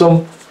to take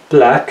some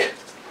black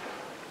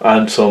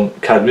and some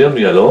cadmium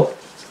yellow.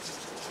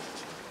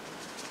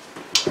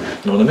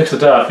 Now when I mix the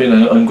dark green,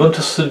 I'm going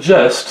to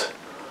suggest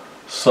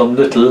some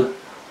little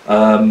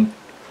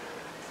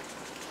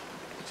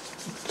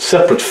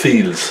separate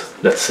fields,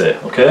 let's say,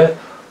 okay?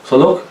 So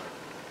look,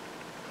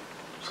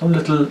 some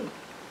little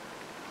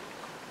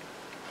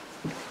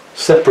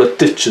separate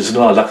ditches and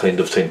all that kind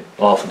of thing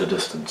off in the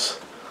distance.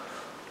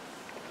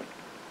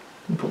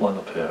 Put one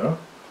up here.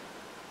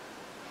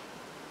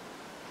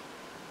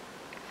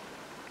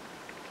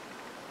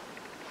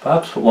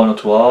 Perhaps put one or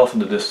two off in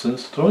the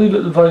distance. They're only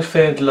little very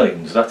faint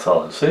lines, that's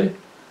all, see?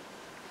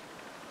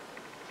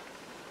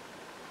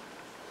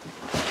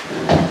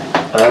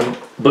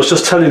 But it's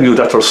just telling you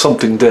that there's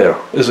something there,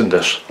 isn't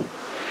it?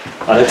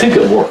 And I think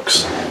it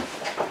works.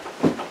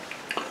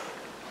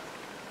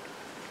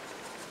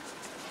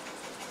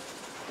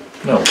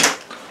 Now,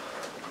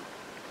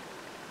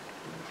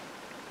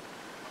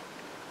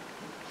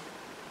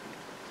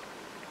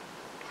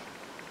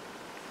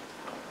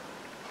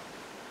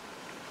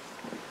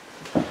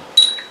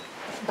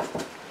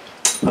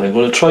 and I'm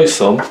going to try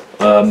some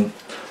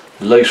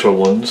lighter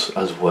ones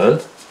as well.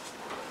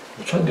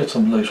 I'll try and get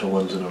some lighter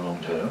ones in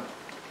around here.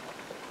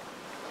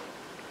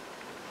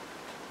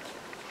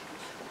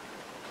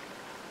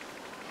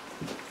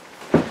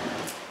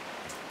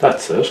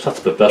 That's it, that's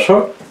a bit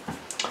better.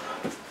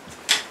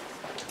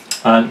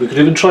 And we could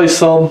even try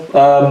some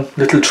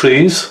little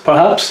trees,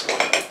 perhaps,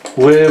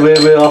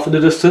 way off in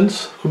the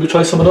distance. Could we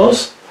try some of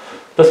those?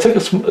 Let's take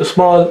a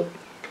small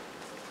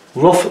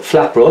rough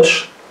flat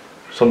brush,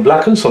 some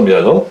black and some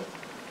yellow.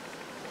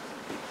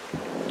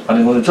 And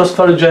I'm going to just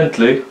very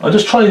gently, I'm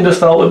just trying this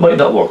now, it might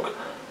not work.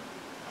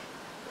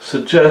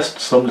 Suggest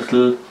some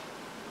little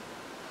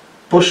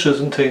bushes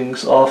and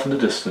things off in the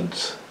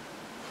distance.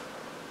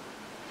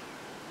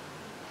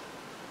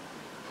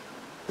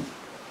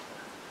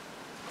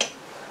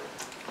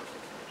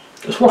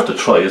 It's worth a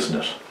try, isn't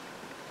it?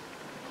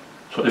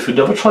 So if you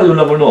never try, you'll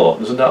never know,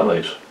 isn't that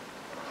right?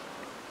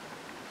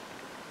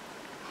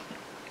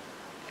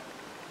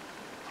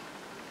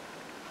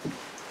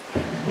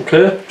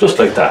 Okay, just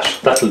like that,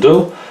 that'll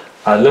do.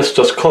 And let's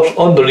just cut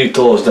underneath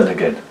those then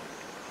again,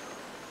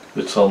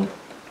 with some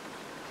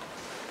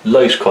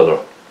light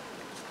colour.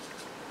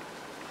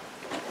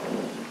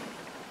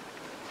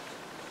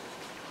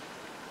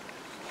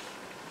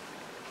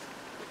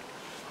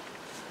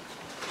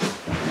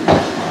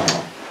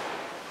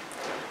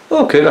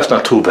 Okay, that's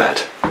not too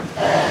bad.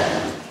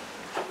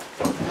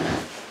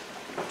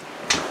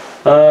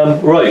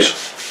 Right,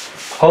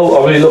 how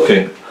are we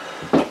looking?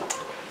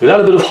 We'll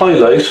add a bit of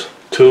highlight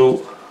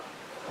to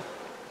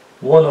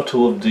one or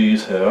two of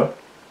these here,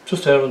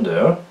 just here and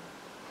there.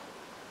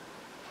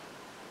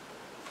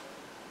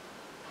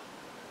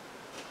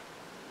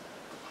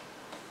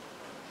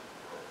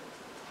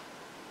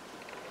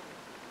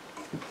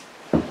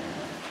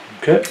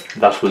 Okay,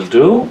 that will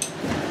do.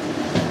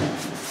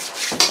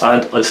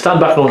 And I'll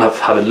stand back now and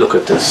have a look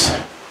at this.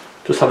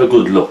 Just have a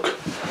good look.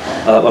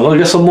 I'm going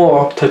to get some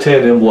more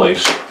titanium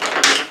white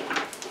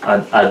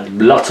and add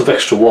lots of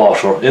extra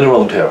water in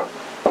around here.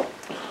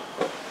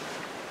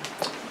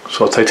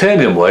 So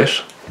titanium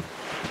white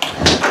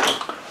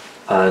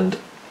and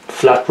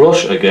flat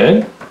brush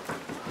again.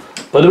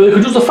 By the way, you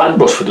could use a fan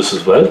brush for this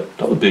as well.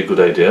 That would be a good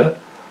idea.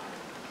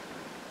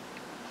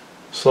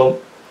 Some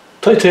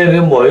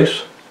titanium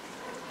white.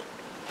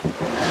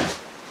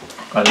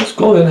 And let's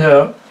go in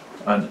here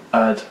and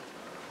add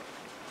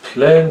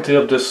plenty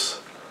of this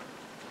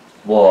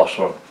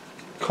water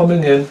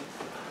coming in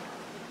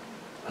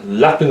and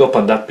lapping up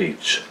on that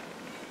beach.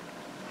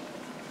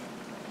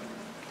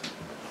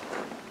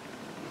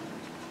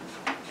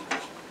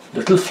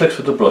 Little flicks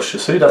with the brush, you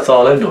see, that's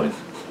all I'm doing.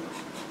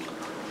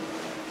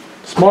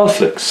 Small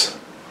flicks.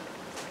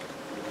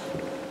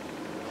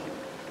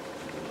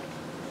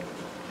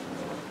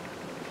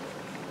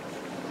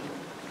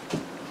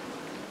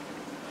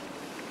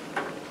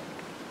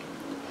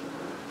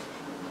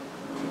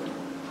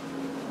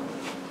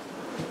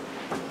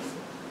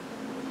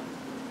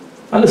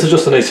 And this is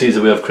just a nice easy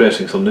way of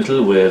creating some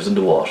little waves in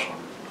the water.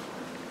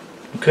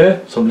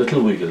 Okay, some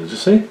little wiggles, you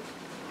see?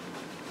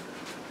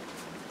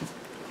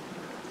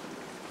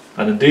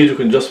 And indeed you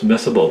can just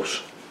mess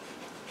about.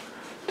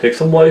 Take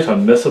some white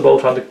and mess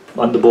about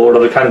on the board or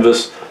the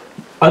canvas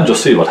and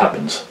just see what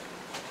happens.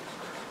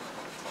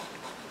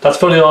 That's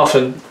very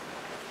often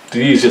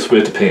the easiest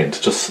way to paint.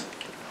 Just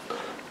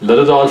let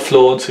it all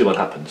flow and see what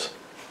happens.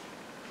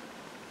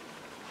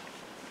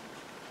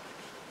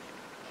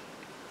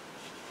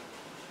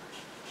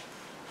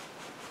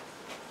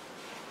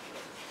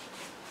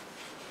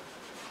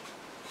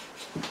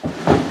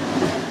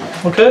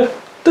 Okay,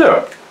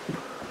 there.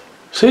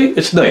 See,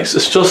 it's nice.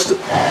 It's just,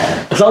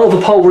 it's not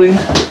overpowering.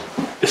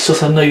 It's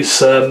just a nice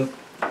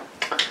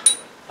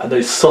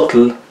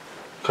subtle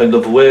kind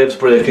of waves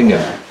breaking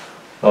in.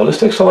 Now let's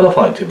take some of the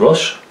pointy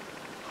brush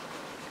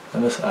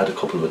and let's add a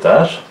couple with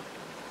that.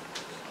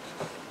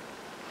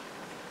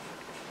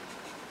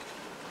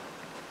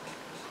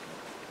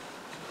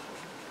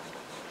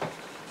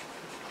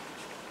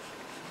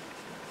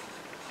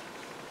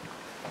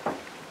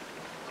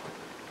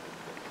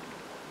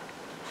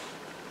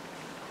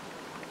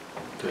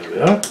 There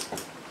we are.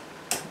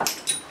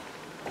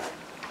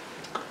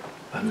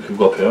 And we can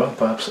go up here and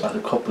perhaps add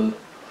a couple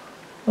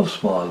of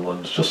small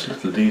ones, just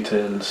little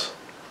details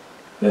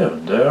here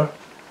and there.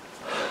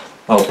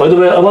 Oh, by the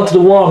way, I wanted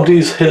to warm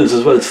these hills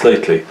as well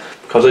slightly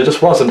because I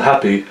just wasn't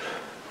happy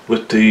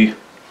with the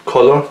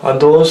colour on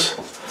those.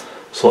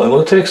 So I'm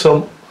going to take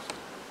some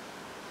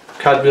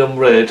cadmium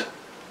red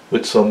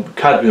with some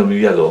cadmium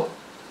yellow,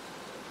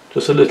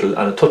 just a little,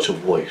 and a touch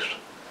of white.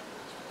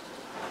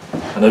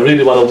 And I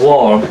really want to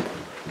warm.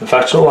 In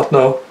fact, you know what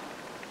now?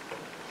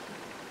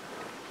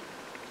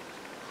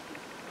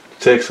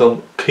 Take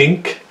some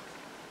pink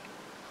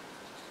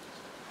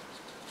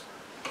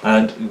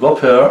And you go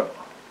up here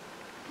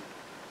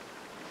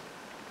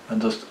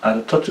and just add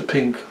a touch of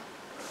pink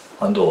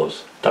on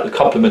those. That will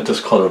complement this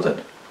colour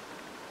then.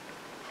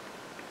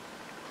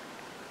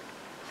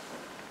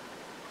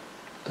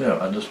 There,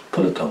 and just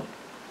pull it down.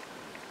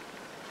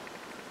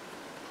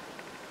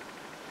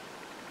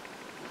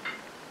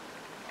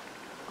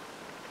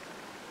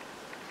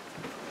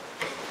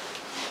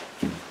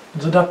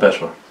 Isn't that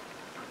better?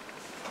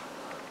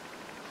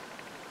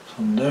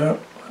 Some there,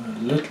 and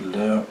a little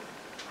there.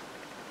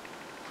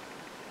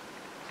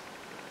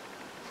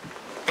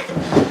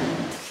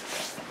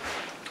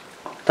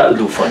 That'll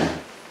do fine.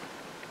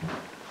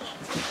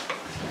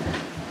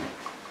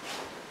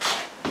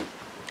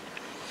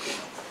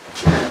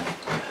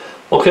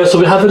 Okay, so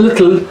we have a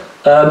little bit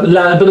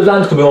of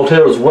land coming out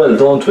here as well,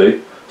 don't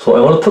we? So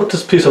I want to put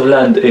this piece of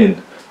land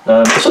in.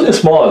 It's only a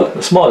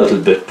small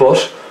little bit,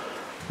 but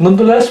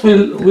nonetheless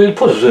we'll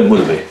put it in,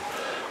 will we?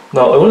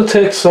 Now I want to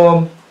take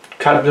some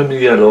cadmium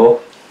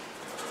yellow,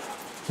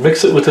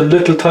 mix it with a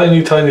little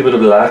tiny bit of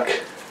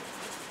black,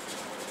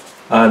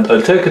 and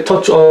I'll take a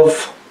touch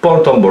of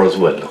burnt umber as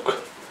well,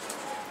 look.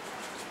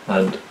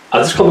 And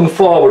as it's coming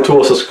forward to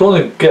us, it's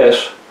going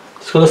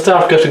to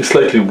start getting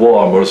slightly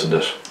warmer, isn't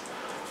it?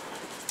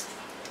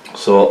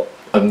 So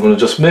I'm going to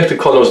just make the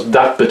colours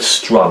that bit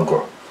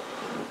stronger.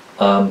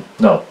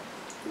 Now,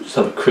 just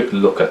have a quick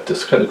look at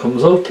this. Kind of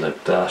comes out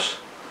like that.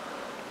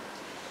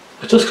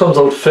 It just comes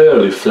out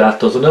fairly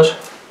flat, doesn't it?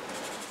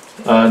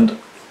 And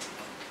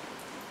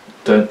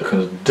then it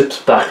kind of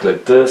dips back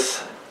like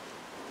this.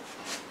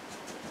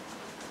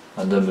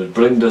 And then we'll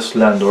bring this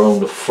land around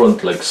the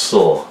front like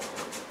so.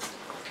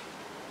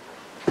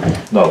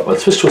 Now, I'll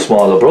switch to a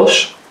smaller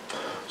brush.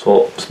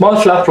 So, small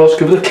flat brush,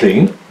 give it a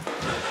clean.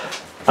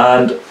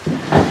 And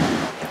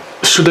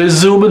should I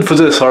zoom in for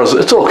this, or is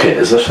it's okay,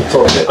 is it? It's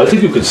okay. I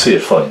think you can see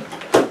it fine.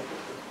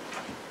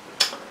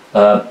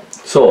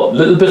 So,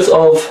 little bits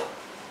of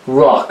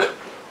rock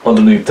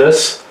underneath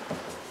this.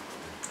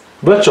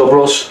 Wet your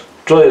brush,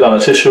 dry it on a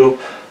tissue,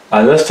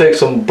 and let's take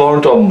some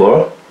burnt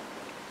umber.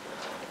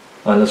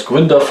 And let's go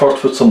in there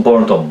first with some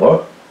burnt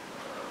umber.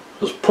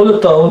 Just pull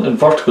it down in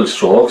vertical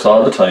strokes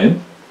all the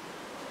time.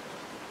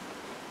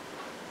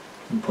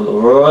 And put it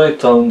right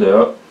down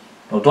there.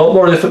 Now don't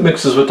worry if it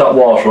mixes with that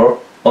water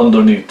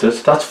underneath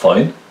this, that's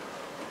fine.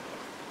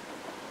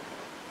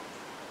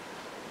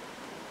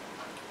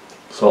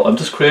 So I'm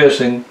just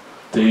creating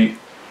the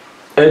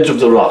edge of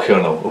the rock here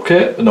now,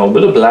 okay? Now a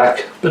bit of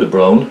black, a bit of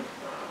brown,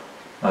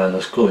 and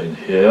let's go in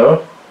here,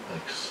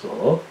 like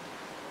so.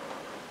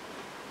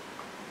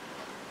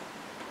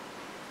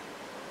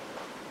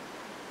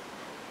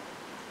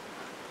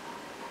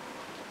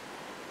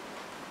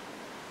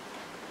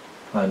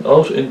 And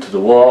out into the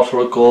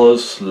water it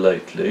goes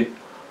slightly.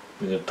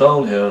 Bring it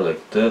down here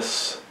like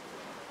this.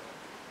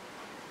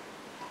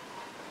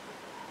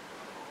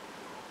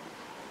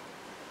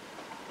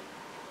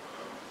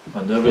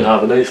 And there we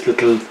have a nice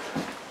little,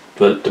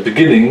 well, the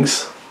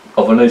beginnings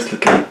of a nice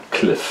little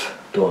cliff,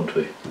 don't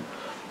we?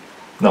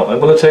 Now I'm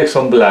going to take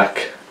some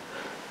black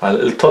and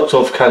a little touch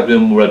of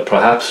cadmium red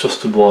perhaps,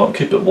 just to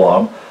keep it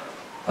warm.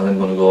 And I'm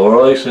going to go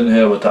right in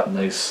here with that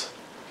nice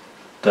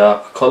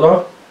dark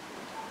colour.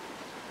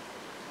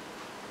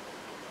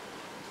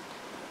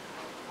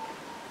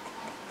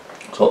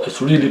 So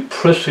it's really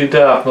pretty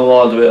dark now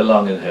all the way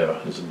along in here,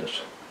 isn't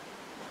it?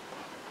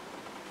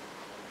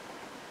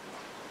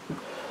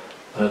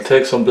 I'll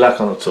take some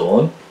black on its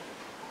own.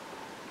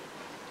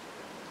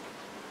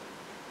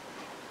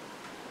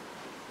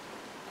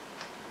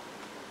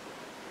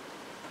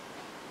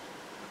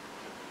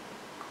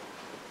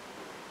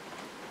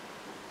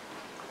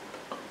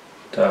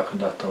 Darken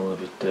that down a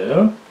bit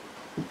there.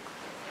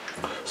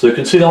 So you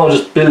can see now I'm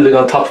just building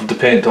on top of the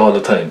paint all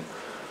the time.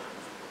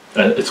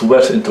 And it's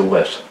wet into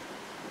wet.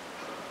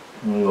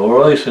 We'll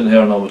go right in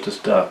here now with this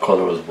dark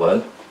colour as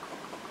well.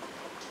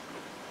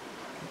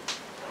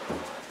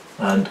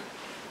 And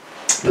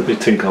let me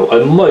think now,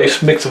 I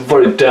might mix a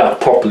very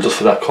dark purple just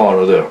for that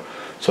corner there.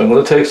 So I'm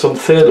going to take some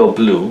phthalo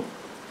blue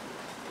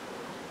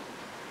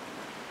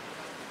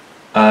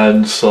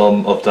and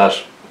some of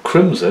that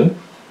crimson,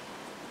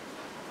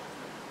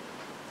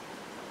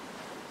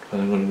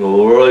 and I'm going to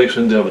go right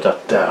in there with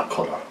that dark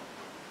colour.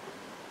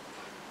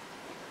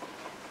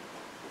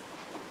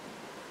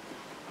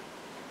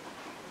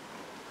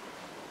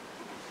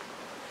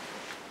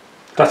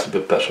 That's a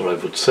bit better, I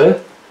would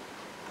say.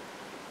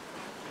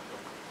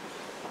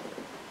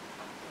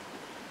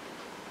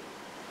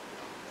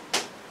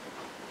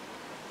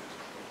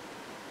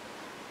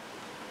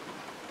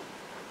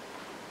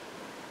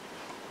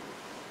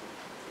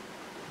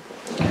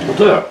 So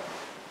there.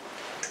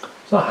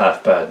 It's not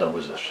half bad now,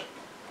 is it?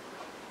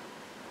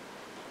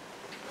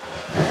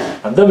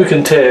 And then we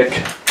can take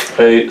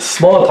a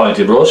small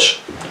pointy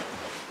brush.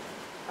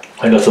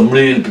 I got some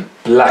real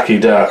blacky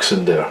darks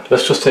in there.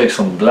 Let's just take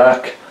some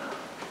black,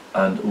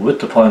 and with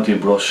the pointy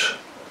brush,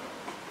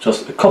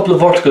 just a couple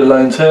of vertical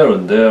lines here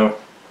and there,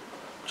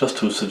 just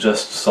to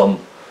suggest some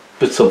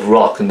bits of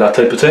rock and that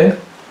type of thing.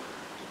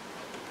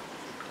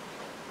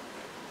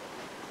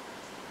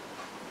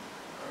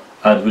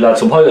 and we'll add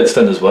some highlights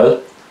then as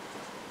well.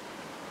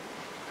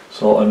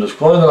 So I'm just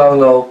going along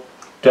now,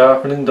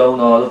 darkening down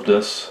all of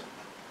this,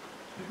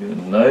 making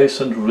it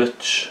nice and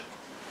rich.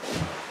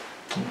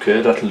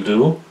 Okay, that'll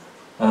do.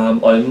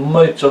 I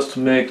might just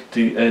make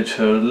the edge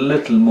here a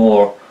little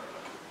more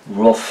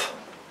rough.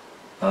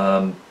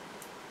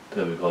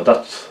 There we go,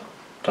 that's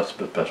a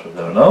bit better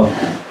there now.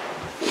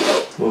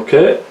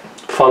 Okay,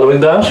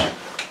 following that,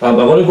 I'm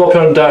going to go up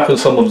here and darken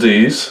some of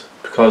these,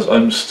 because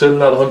I'm still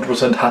not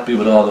 100% happy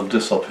with all of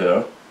this up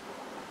here.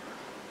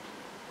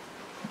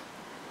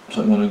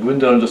 So I'm going to go in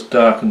there and just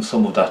darken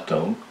some of that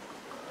down.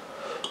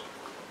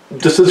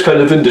 This is kind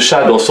of in the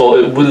shadow, so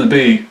it will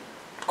be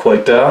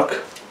quite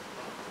dark.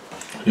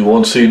 You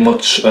won't see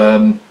much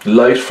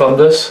light from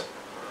this,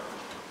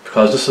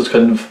 because this is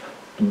kind of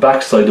the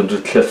backside of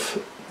the cliff,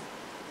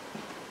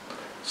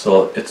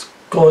 so it's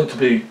going to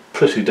be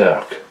pretty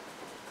dark.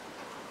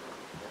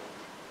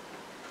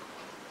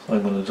 So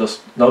I'm going to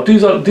just, now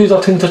these are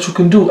things that you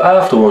can do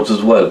afterwards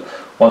as well.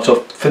 Once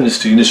you've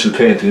finished the initial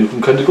painting, you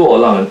can kind of go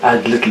along and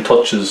add little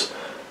touches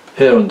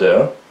here and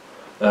there,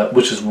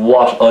 which is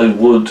what I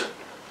would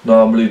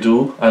normally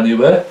do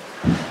anyway.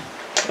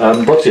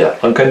 But yeah,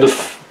 I'm kind of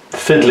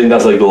fiddling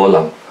as I go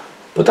along,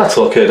 but that's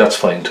okay, that's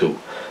fine too.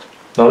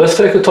 Now let's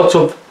take a touch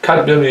of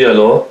cadmium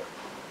yellow,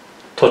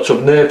 touch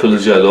of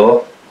Naples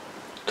yellow,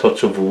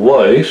 touch of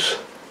white,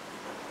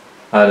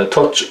 and a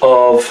touch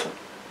of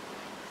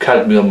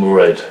cadmium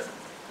red.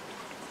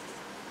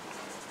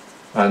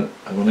 And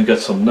I'm going to get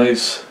some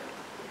nice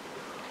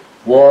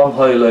warm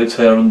highlights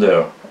here and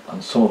there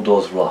on some of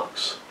those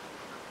rocks.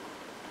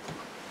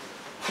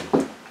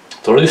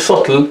 They're really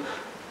subtle,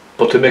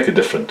 but they make a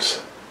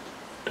difference.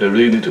 They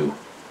really do.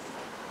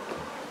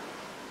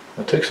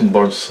 I'll take some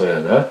burnt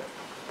cyan there.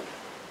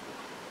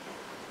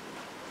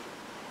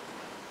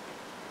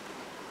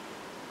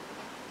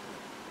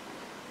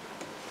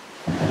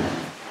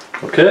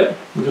 Okay,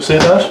 you can see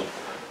that?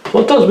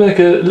 Well, it does make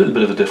a little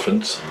bit of a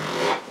difference.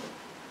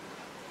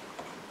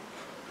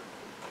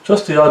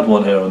 Just the odd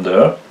one here and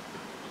there.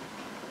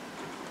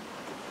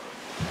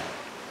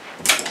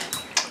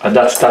 And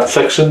that's that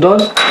section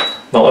done.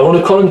 Now I want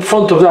to cut in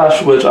front of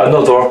that with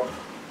another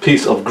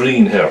piece of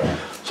green here.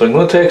 So I'm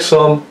going to take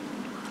some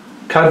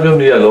cadmium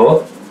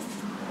yellow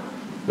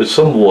with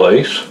some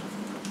white,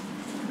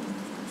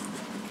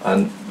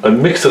 and I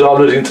mixed it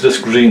already into this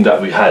green that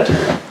we had,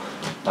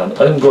 and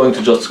I'm going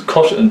to just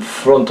cut in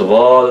front of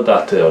all of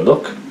that there,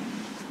 look,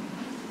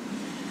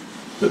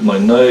 with my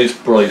nice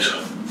bright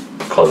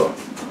colour,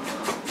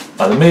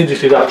 and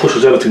immediately that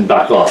pushes everything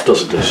back off,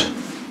 doesn't it?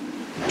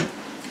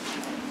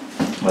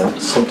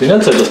 And something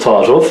else I just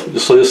thought of,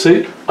 just so you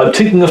see, I'm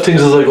thinking of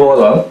things as I go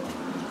along.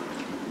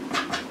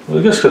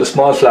 We'll just get a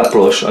small flat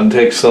brush and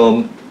take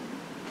some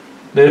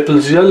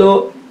Naples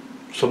yellow,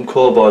 some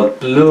cobalt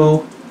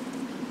blue,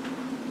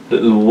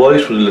 little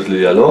white with a little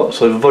yellow,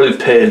 so I have a very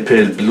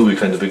pale bluey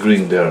kind of a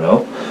green there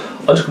now.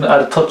 I'm just going to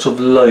add a touch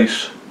of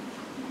light,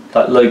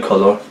 that light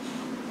colour,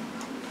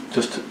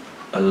 just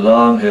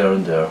along here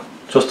and there,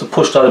 just to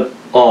push that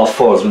off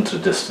further into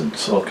the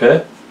distance,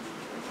 okay?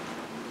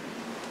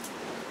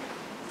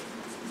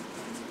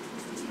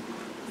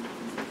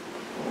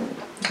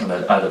 And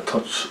I'll add a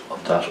touch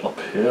of that up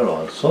here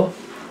also.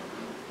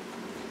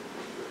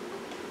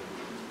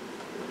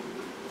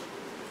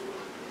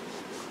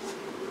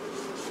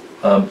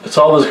 It's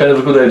always kind of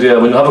a good idea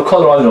when you have a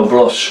colour on your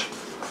brush,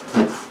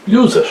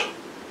 use it,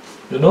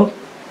 you know?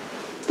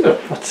 There,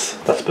 that's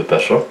a bit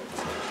better.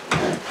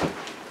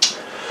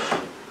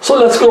 So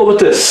let's go with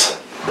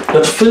this.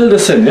 Let's fill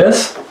this in,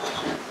 yes?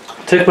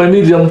 Take my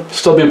medium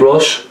stubby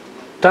brush,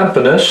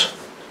 dampen it,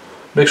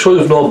 make sure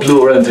you've no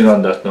blue or anything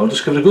on that now,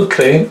 just give it a good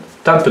clean,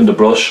 dampen the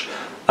brush,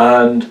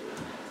 and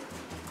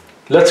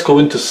let's go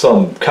into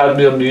some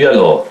cadmium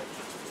yellow,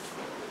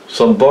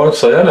 some burnt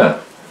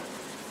sienna,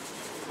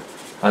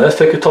 and let's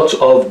take a touch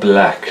of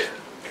black.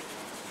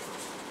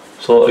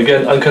 So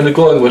again, I'm kind of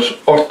going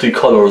with earthy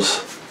colours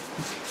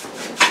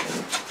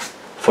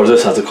for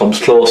this as it comes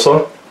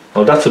closer.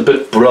 Now that's a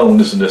bit brown,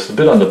 isn't it? It's a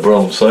bit on the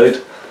brown side,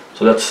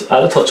 so let's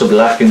add a touch of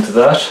black into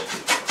that.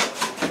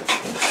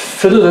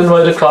 Fill it in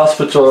right across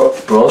with your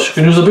brush. You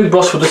can use a big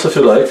brush for this if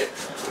you like,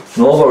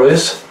 no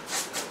worries.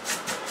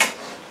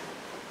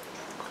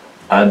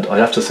 And I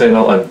have to say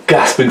now, I'm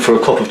gasping for a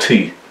cup of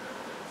tea.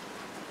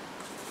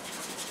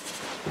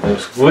 I'm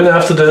just going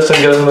after this and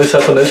getting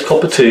myself a nice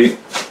cup of tea,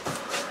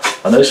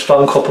 a nice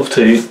strong cup of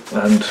tea,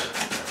 and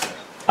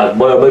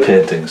admire my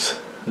paintings.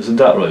 Isn't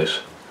that right?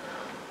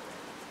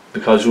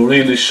 Because you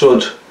really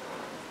should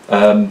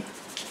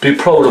be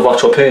proud of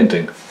what you're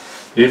painting.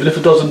 Even if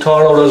it doesn't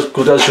turn out as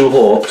good as you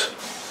hoped,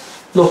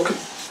 look,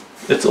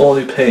 it's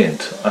only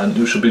paint, and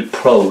you should be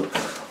proud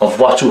of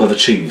what you have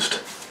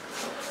achieved.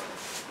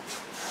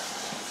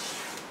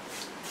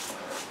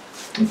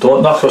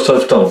 Don't knock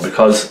yourself down,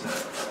 because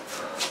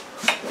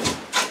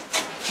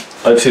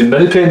I've seen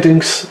many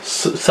paintings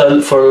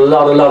sell for a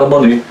lot of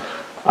money,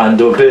 and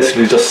they were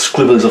basically just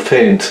scribbles of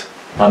paint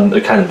on a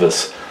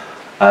canvas,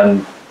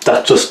 and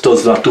that just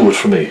does not do it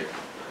for me.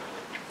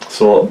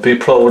 So be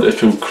proud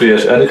if you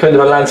create any kind of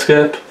a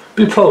landscape,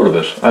 be proud of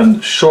it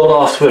and show it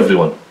off to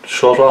everyone.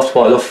 Show it off to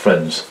all your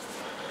friends.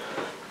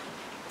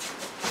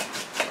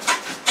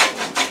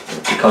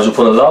 Because you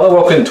put a lot of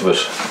work into it,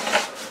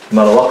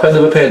 no matter what kind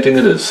of a painting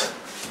it is.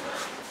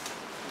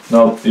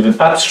 Now, even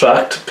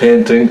abstract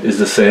painting is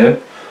the same.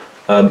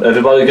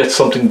 Everybody gets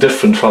something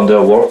different from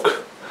their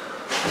work,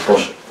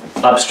 but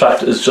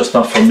abstract is just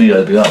not for me,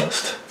 I'll be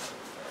honest.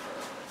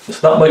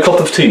 It's not my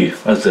cup of tea,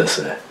 as they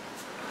say.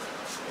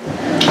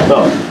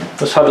 Now,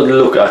 let's have a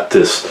look at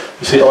this.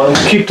 You see, I'm going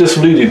to keep this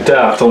really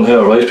dark down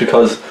here, right,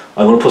 because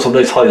I'm going to put some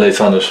nice highlights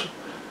on it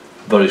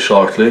very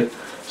shortly.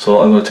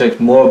 So I'm going to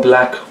take more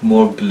black,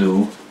 more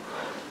blue,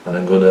 and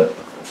I'm going to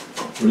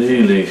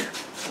really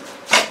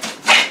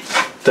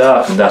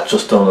darken that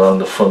just down along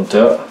the front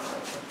there.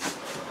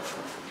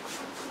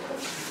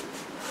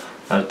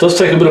 And it does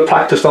take a bit of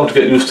practice now to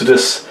get used to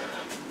this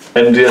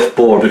MDF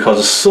board because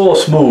it's so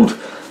smooth,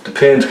 the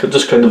paint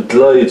just kind of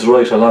glides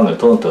right along it,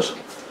 don't it?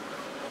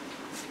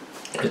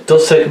 It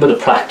does take a bit of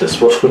practice,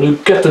 but when you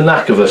get the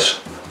knack of it,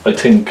 I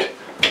think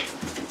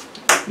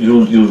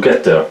you'll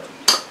get there.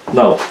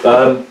 Now,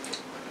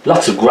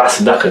 lots of grass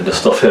and that kind of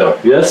stuff here,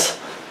 yes?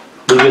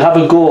 We'll have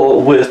a go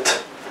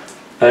with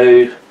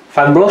a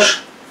fan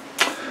brush.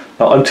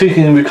 Now I'm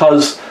thinking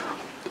because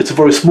it's a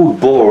very smooth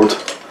board,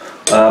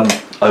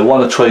 I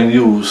want to try and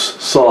use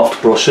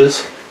soft brushes.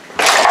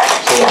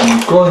 So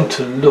I'm going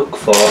to look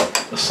for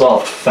a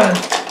soft fan.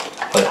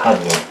 I had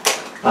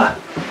one.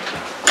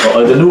 So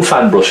I have a new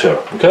fan brush here,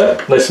 okay?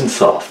 Nice and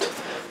soft.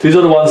 These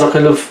are the ones that are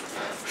kind of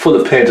full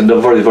of paint and they're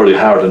very, very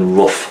hard and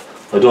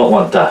rough. I don't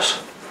want that.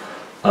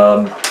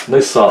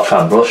 Nice soft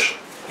fan brush.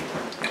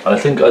 And I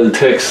think I'll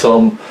take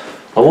some,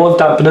 I won't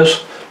dampen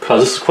it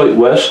because this is quite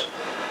wet.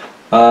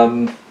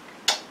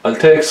 I'll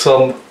take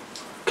some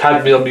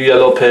cadmium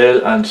yellow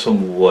pale and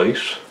some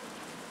white.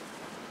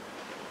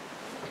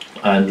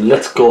 And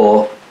let's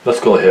go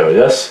here,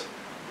 yes?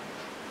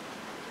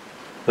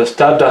 Let's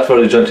dab that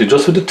very gently,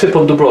 just with the tip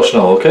of the brush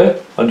now,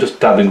 okay? I'm just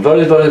dabbing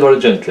very, very, very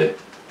gently.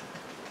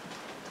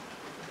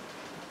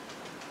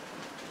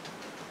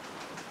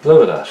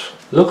 Look at that.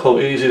 Look how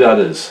easy that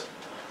is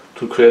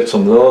to create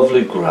some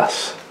lovely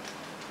grass.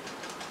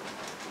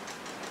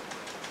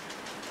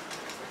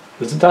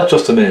 Isn't that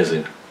just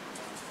amazing?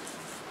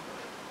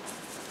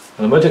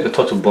 And I might take a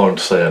touch of burnt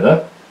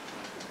sienna.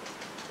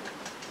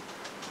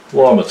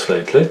 Warm it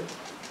slightly.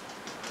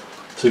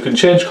 So you can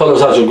change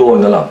colours as you're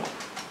going along.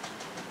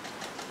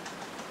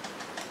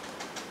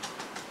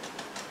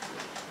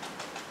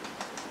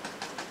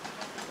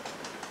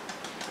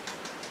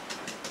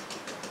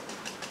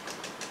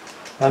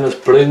 And let's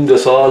bring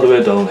this all the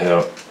way down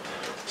here.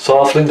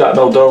 Softening that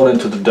now down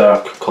into the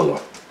dark colour.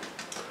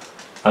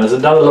 And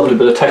isn't that a lovely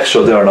bit of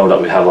texture there now that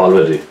we have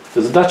already?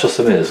 Isn't that just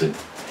amazing?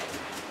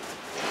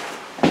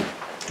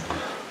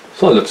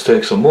 So let's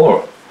take some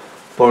more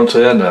burnt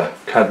sienna,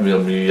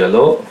 cadmium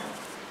yellow,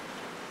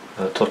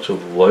 a touch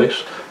of white,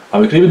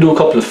 and we can even do a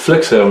couple of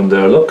flicks here and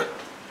there, look.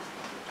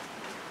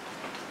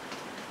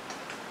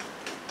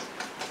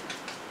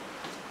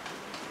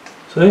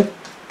 See?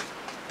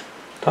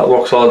 That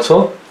works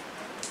also.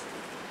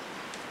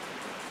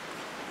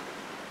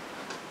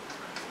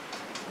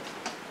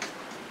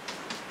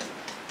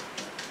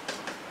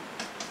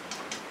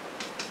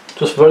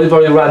 Just very,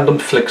 very random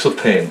flicks of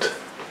paint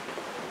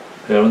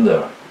here and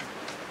there.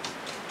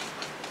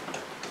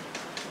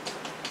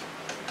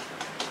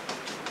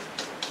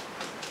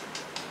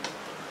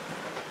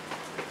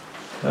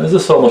 And this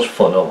is so much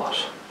fun or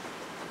what?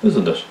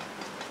 Isn't it?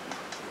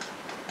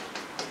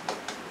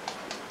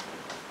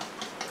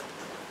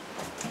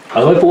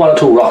 I might put one or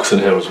two rocks in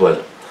here as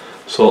well,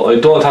 so I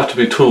don't have to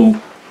be too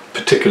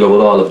particular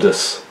with all of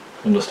this,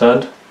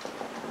 understand?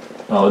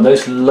 Now a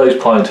nice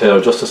light point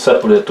here just to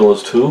separate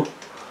those two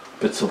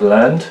bits of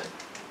land.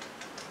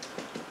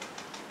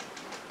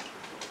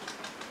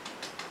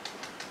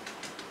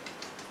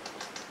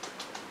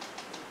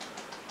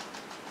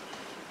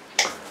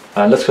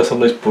 And let's get some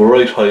nice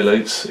bright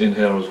highlights in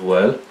here as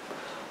well.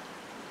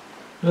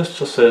 Let's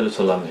just say it's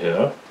along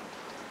here.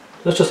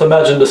 Let's just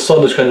imagine the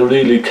sun is kind of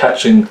really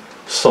catching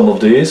some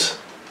of these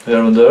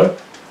here and there.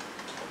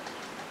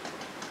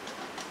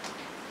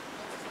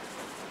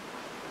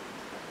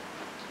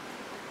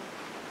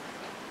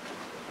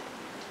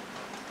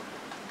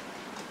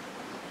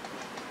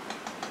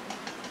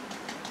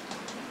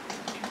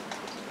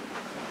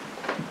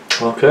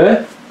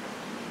 Okay.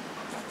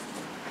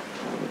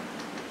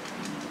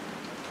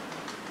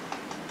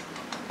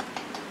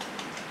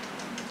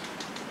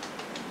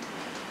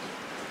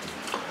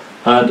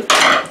 And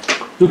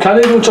you can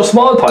even with your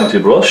small pointy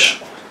brush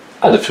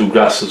add a few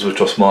grasses with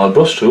your small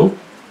brush too.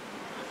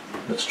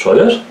 Let's try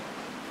it.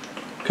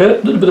 Okay,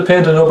 a little bit of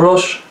paint on your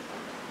brush,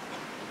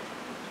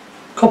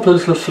 a couple of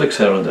little flicks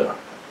here and there.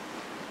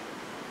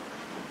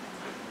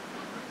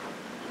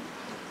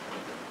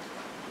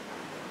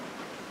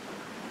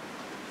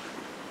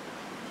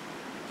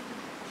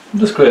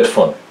 Just great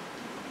fun.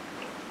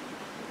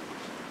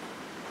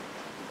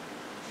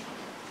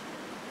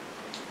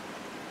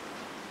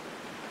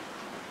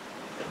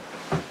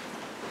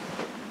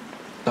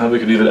 And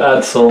we could even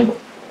add some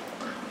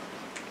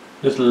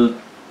little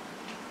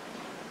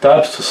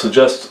dabs to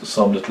suggest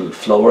some little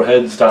flower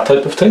heads, that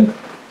type of thing.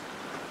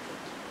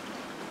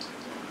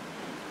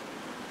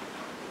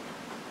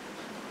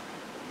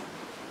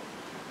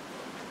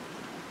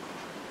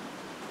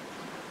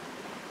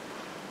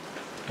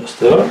 Just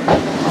there.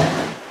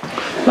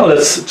 Now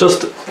let's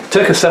just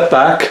take a step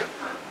back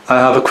and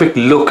have a quick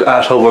look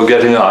at how we're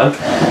getting on.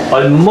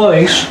 I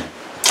might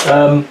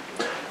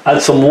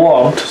add some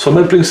warmth, so I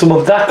might bring some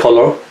of that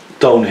colour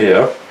down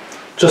here,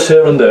 just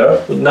here and there.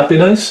 Wouldn't that be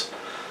nice?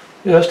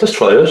 Yes, let's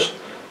try it.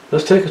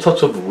 Let's take a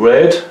touch of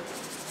red,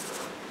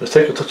 let's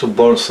take a touch of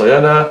burnt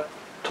sienna,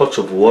 touch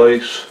of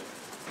white,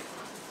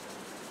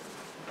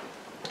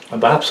 and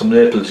perhaps some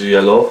Naples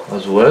yellow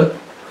as well,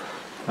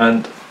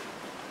 and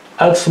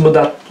add some of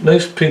that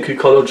nice pinky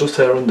colour just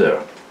here and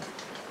there.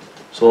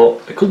 So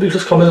it could be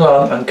just coming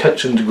along and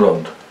catching the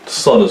ground. The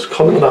sun is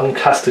coming along and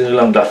casting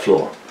along that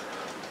floor,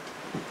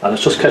 and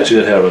it's just catching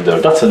it here and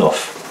there. That's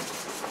enough.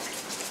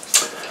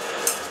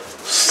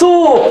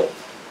 So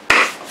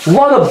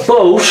what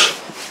about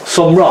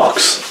some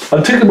rocks?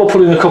 I'm thinking about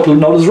putting a couple of,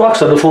 now there's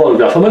rocks on the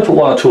photograph, I might put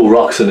 1 or 2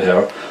 rocks in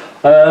here.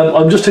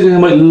 I'm just thinking I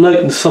might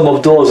lighten some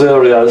of those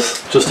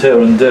areas just here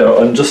and there.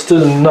 I'm just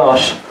still not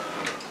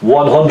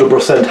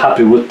 100%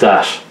 happy with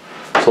that.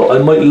 So I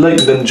might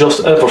lighten them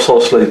just ever so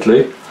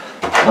slightly.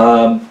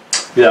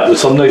 Yeah, with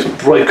some nice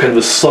bright kind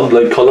of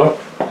sunlight colour.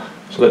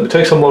 So let me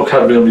take some more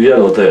cadmium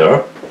yellow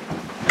there.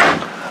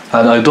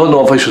 And I don't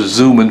know if I should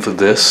zoom in for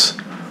this.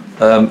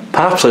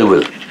 Perhaps I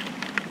will.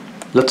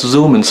 Let's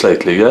zoom in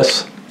slightly,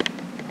 yes?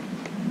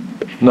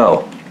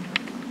 Now,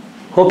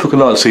 hope you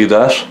can all see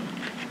that.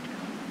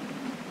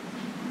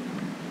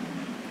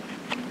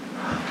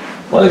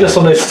 I want to get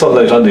some nice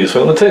sunlight on these,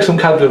 so I'm going to take some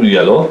cadmium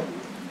yellow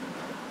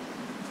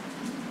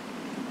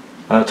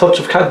and a touch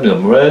of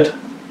cadmium red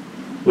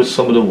with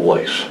some of the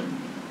white.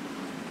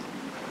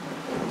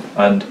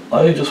 And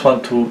I just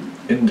want to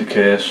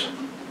indicate,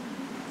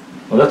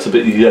 well, that's a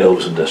bit yellow,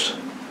 isn't it?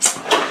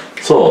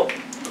 So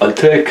I'll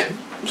take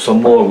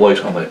some more white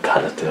on my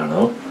palette there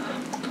now.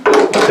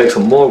 I'll take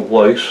some more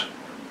white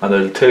and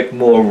I'll take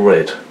more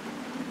red,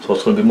 so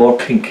it's going to be more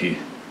pinky.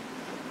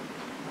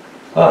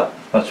 Ah,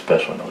 that's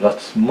better now,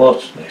 that's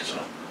much nicer.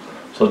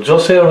 So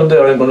just here and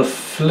there I'm going to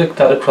flick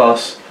that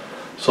across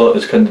so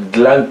it's kind of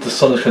the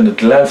sun is kind of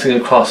glancing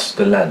across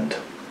the land.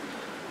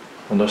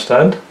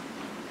 Understand?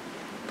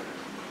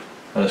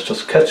 And it's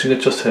just catching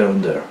it just here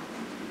and there.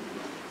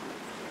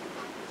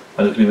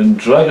 And you can even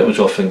drag it with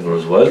your finger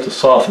as well to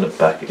soften it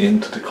back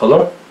into the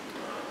colour.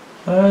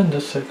 And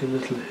let's take a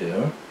little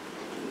here.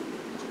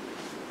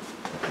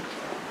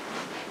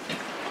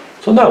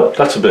 So now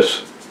that's a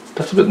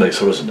bit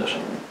nicer, isn't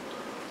it?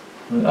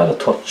 And add a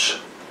touch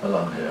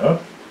along here.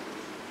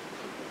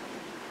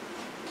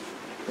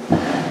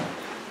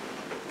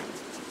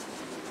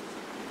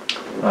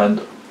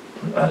 And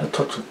add a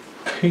touch of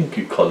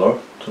pinky colour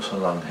just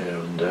along here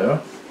and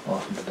there,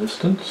 off in the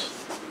distance.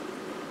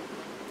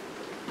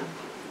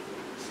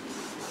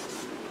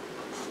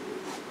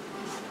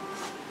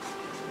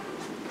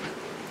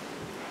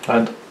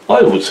 And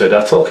I would say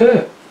that's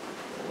okay.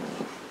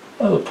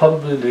 I would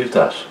probably leave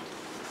that.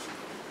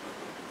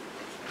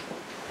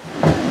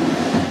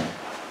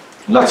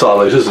 And that's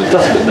alright, isn't it?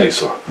 That's a bit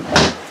nicer.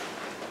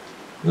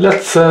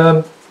 Let's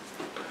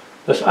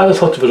add a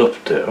touch of it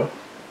up there.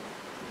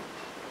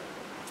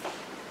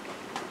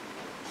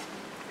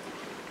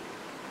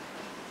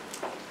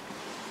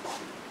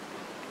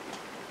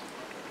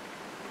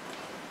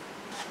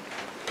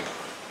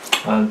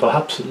 And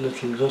perhaps a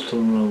little just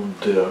around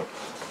there,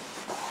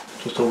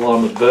 just to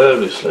warm it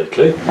very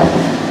slightly.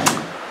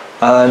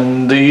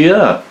 And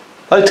yeah,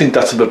 I think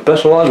that's a bit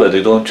better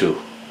already, don't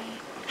you?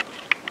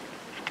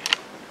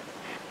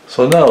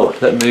 So now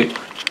let me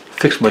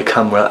fix my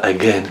camera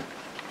again.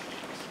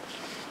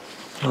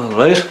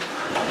 Alright,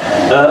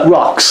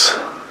 rocks.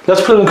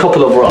 Let's put in a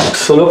couple of rocks.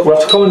 So look,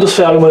 we're coming this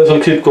far, I might as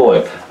well keep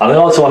going. And I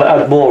also want to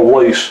add more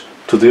white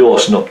to the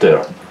ocean up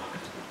there.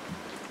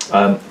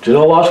 Do you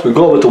know what? We'll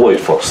go with the white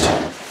first.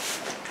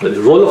 Let me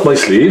roll up my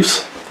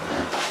sleeves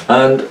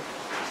and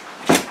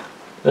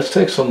let's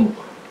take some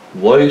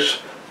white,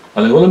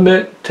 and I'm going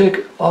to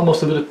take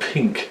almost a bit of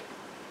pink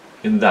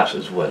in that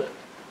as well.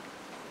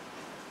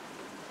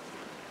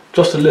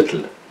 Just a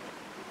little.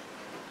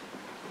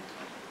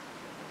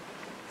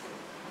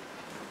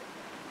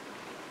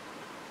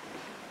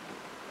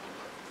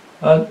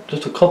 And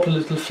just a couple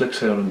of little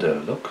flicks here and there,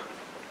 look.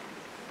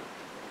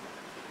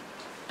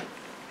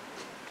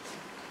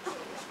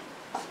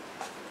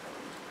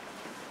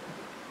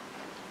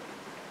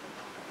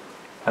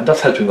 And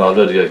that's helping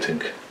already, I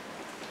think.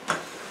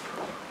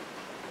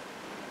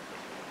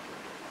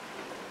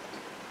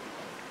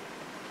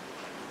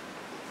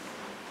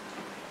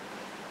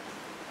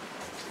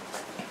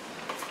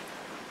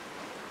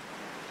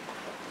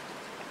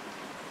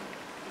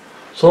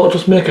 So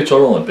just make it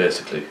your own,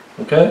 basically,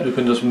 okay? You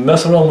can just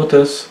mess around with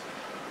this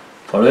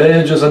for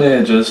ages and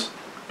ages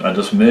and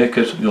just make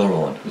it your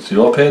own. It's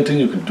your painting,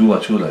 you can do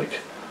what you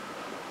like.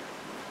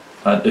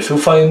 And if you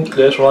find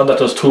later on that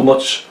there's too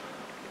much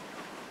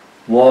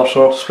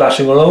water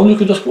splashing around, you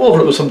can just go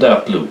over it with some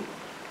dark blue.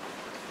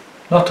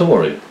 Not to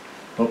worry,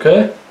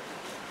 okay?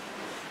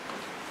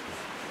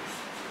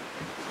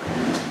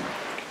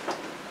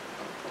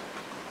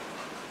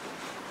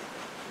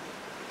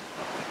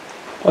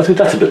 I think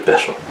that's a bit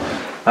better.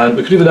 And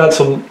we could even add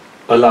some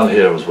along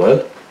here as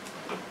well.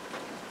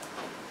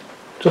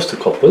 Just a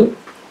couple.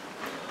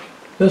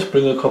 Let's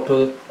bring a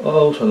couple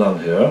out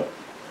along here.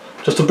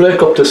 Just to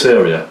break up this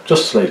area,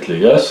 just slightly,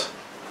 yes?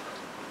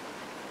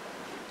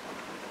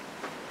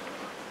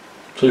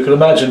 So you can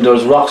imagine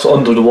there's rocks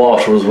under the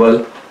water as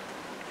well,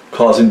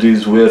 causing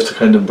these waves to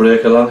kind of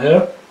break along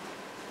here.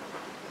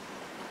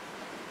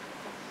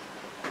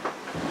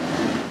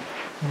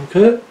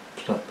 Okay,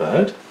 it's not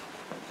bad.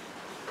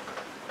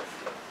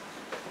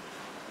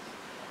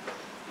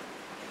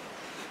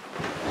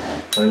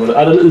 I'm going to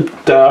add a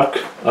little dark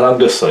along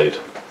this side.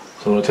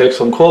 So I'm going to take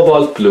some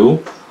cobalt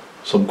blue,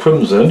 some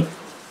crimson,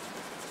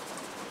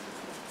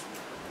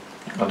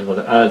 and I'm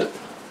going to add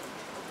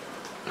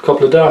a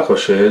couple of darker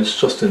shades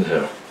just in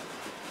here.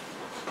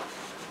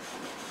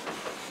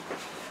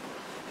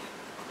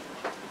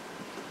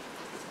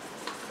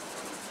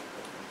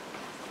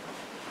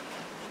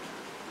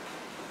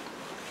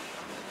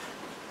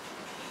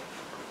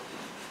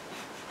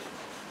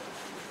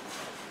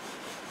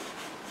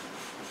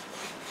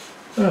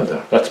 Oh,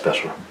 there, that's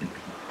better.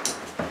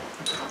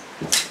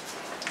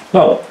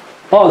 Now,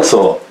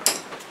 also,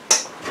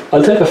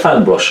 I'll take a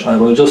fan brush and I'm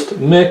going to just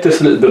make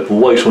this a little bit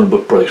whiter and a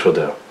bit brighter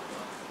there.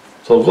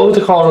 So I'll go with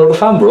the corner of the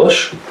fan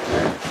brush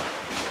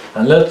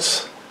and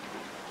let's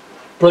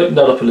brighten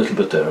that up a little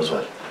bit there as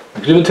well.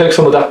 We could even take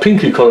some of that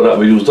pinky colour that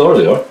we used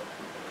earlier.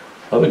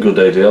 That'd be a good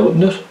idea,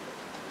 wouldn't it?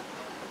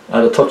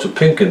 Add a touch of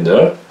pink in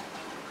there.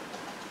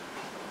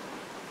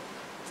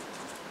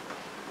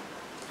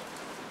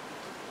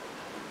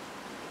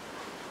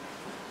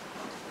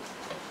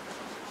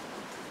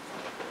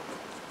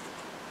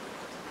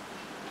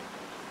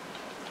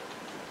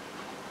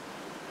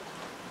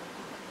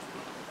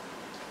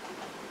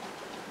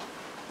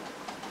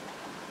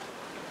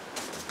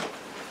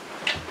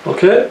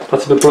 Okay,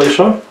 that's a bit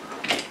brighter.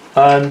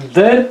 And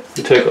then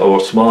we take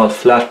our small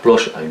flat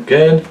brush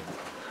again,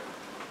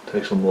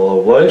 take some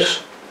more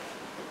white,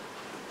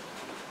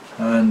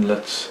 and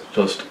let's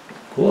just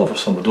go over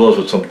some of those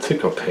with some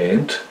thicker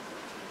paint.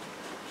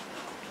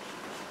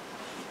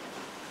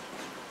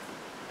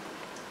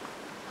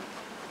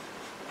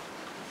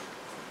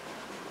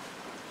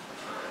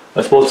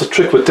 I suppose the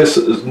trick with this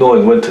is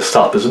knowing when to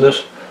stop, isn't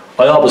it?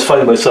 I always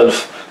find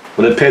myself,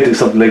 when I'm painting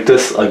something like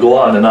this, I go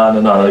on and on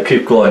and on, I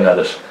keep going at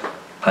it.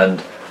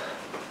 And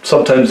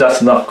sometimes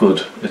that's not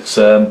good. It's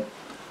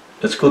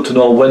good to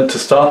know when to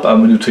stop,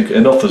 and when you think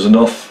enough is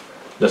enough,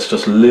 let's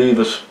just leave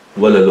it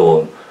well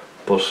alone.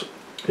 But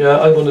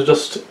yeah, I'm going to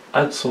just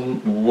add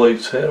some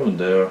white here and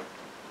there.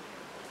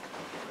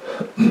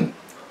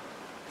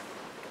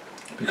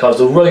 Because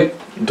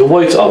the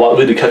whites are what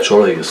really catch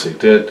your eye, you see.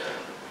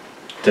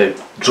 They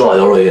draw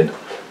your eye in.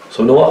 So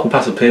when you're walking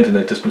past a painting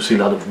like this, you see a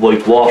lot of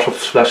white water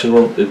splashing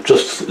around,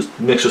 it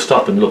makes you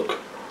stop and look.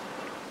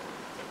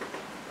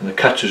 And it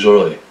catches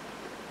your eye.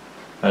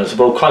 And it's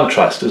about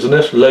contrast, isn't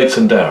it? Lights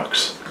and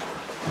darks.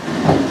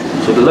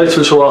 So the lights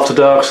will show off the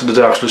darks and the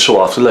darks will show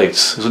off the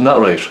lights. Isn't that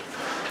right?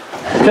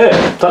 Okay,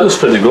 that looks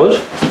pretty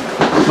good.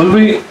 Will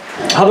we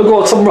have a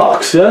go at some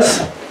rocks, yes?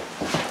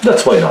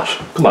 That's why not.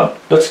 Come on,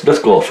 let's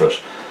go for it.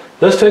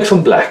 Let's take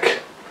some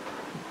black.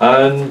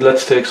 And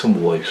let's take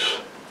some white.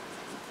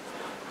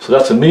 So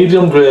that's a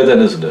medium grey then,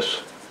 isn't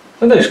it?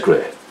 A nice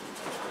grey.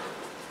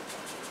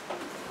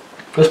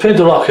 Let's paint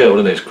the rock here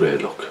with a nice grey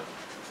look.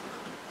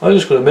 I'm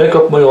just going to make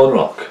up my own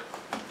rock.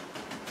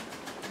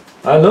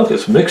 And look,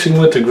 it's mixing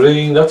with the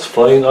green, that's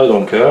fine, I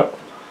don't care.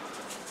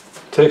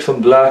 Take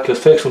some black,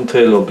 let's take some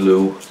phthalo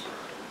blue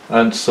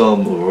and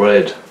some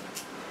red.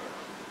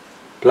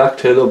 Black,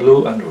 phthalo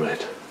blue and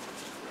red.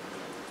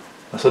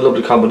 That's a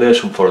lovely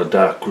combination for a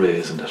dark grey,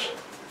 isn't it?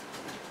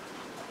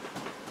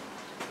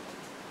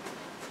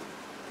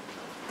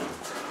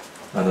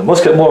 And I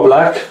must get more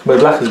black. My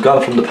black is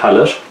gone from the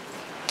palette.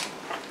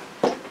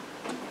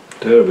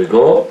 There we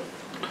go.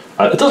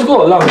 And it does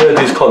go a long way,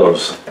 these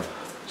colours.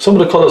 Some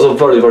of the colours are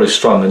very, very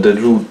strong and they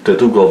do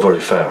go very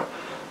far.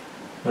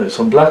 Right,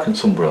 some black and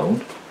some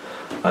brown.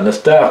 And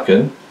let's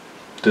darken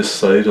this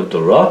side of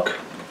the rock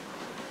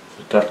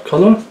with that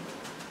colour.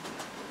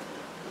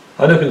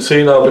 And you can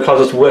see now,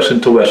 because it's wet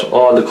into wet,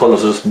 all the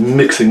colours are just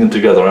mixing in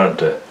together, aren't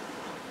they?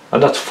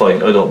 And that's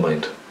fine, I don't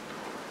mind.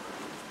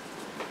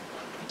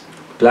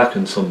 Black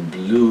and some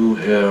blue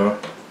here.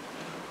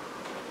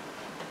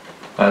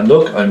 And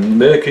look, I'm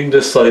making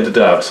this side the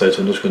dark side,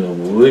 so I'm just going to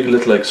wiggle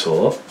it like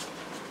so.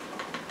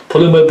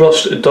 Pulling my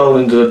brush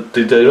down in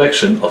the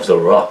direction of the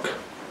rock.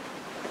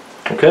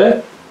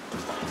 Okay?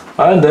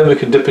 And then we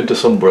can dip into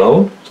some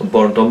brown, some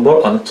burnt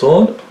umber on its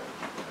own.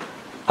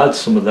 Add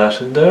some of that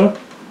in there.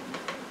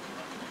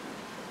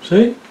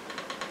 See?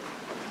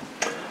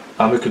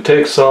 And we could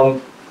take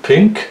some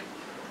pink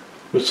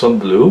with some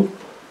blue.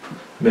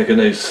 make a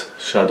nice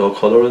shadow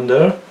colour in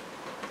there.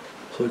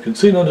 So you can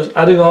see now just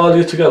adding all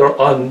these together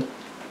on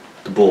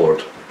the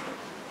board.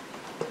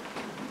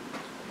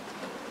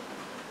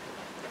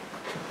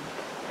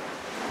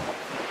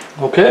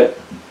 Okay,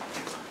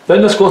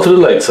 then let's go to the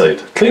light side.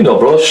 Clean our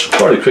brush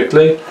very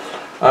quickly,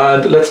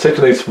 and let's take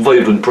a nice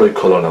vibrant bright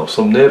colour now.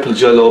 Some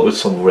Naples yellow with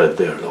some red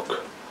there,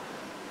 look,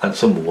 and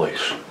some white.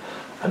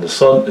 And the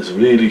sun is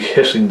really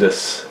hitting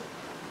this,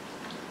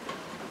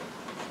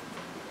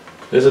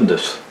 isn't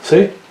it?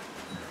 See?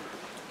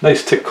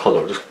 Nice thick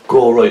colour, just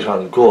go right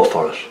on, go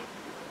for it.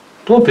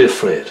 Don't be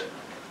afraid.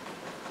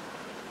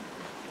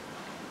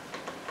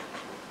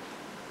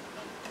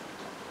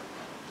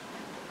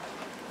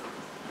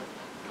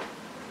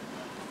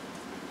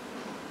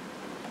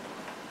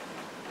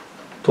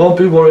 Don't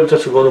be worried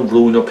that you're going to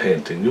ruin your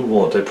painting. You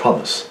won't, I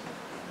promise.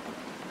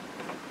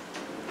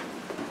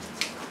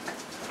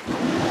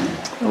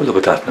 Oh, look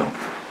at that now.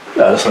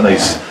 Yeah, that's a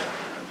nice,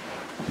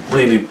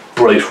 really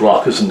bright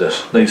rock, isn't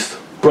it? Nice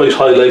bright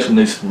highlight and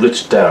nice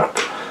rich dark.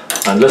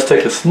 And let's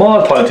take a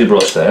small pointy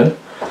brush then.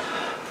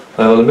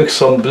 I'll mix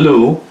some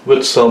blue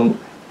with some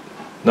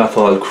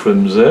Nathal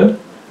Crimson.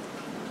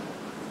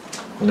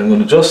 And I'm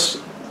going to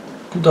just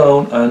go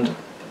down and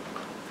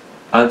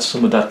add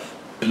some of that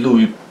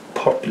bluey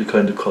purpley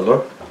kind of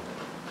colour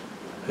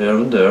here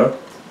and there.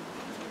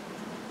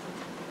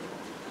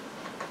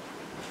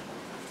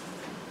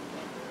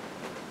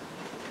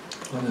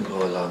 And then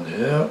go along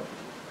here,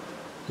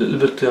 a little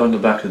bit there on the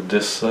back of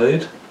this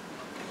side.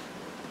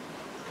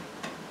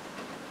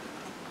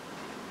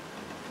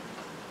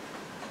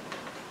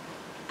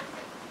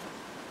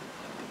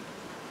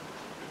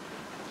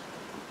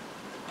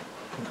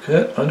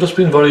 Okay, I'm just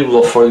being very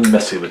rough, very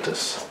messy with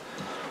this.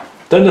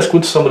 Then let's go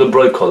into some of the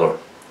bright colour.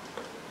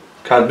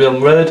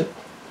 Cadmium red,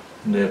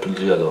 Naples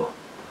yellow.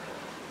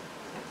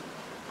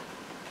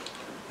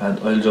 And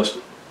I'll just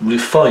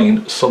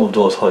refine some of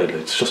those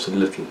highlights, just a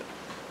little.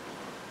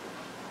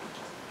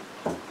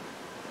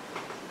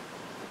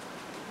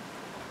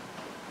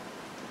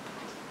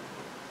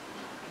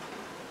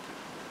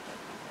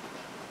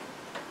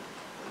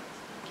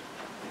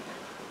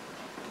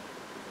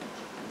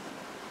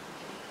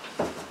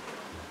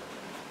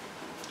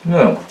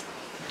 Now,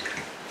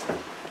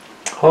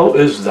 how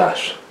is that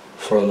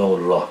for an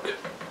old rock?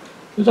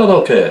 Is that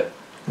okay?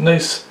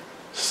 Nice,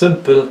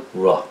 simple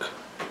rock.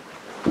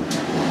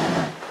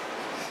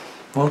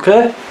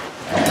 Okay?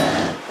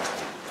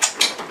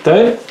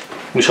 Then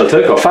we shall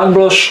take our fan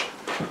brush,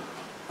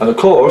 and of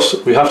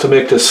course we have to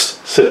make this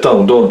sit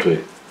down, don't we?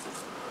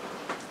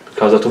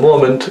 Because at the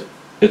moment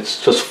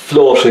it's just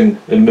floating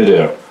in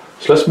midair.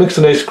 So let's mix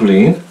a nice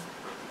green,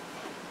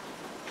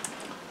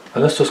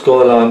 and let's just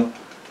go along.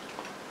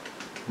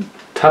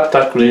 Tap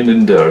that green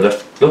in there,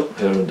 left, look,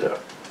 here and there.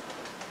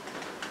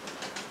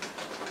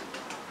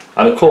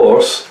 And of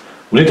course,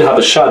 we need to have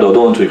a shadow,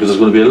 don't we? Because there's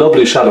going to be a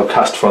lovely shadow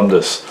cast from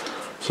this.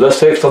 So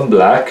let's take some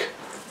black,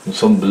 and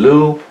some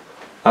blue,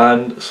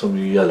 and some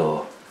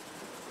yellow.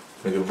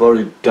 Make a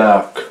very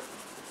dark,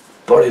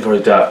 very, very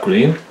dark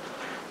green.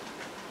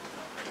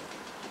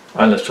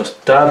 And let's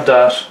just dab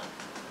that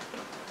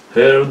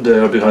here and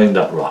there behind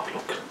that rock,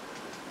 look.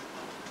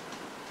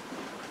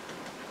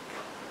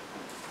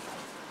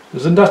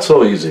 Isn't that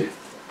so easy?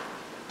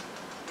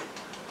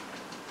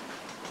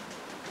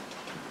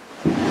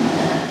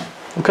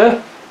 Okay,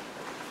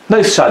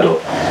 nice shadow.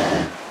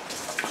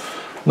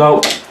 Now,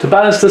 to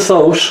balance this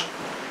out,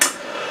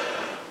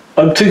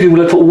 I'm thinking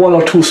will I put one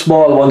or two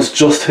small ones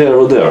just here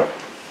or there.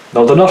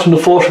 Now they're not in the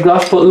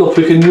photograph, but look,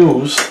 we can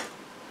use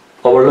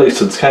our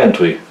license, can't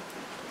we?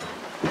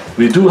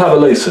 We do have a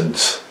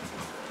license.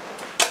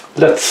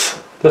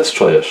 Let's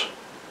try it.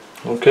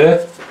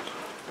 Okay.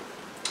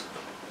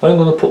 I'm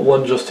going to put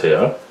one just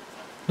here,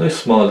 nice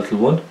small little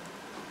one,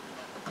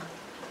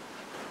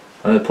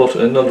 and I put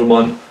another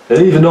one.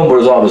 An even number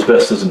is always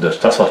best, isn't it?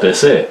 That's what they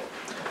say.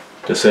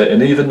 They say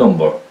an even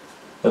number.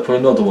 I put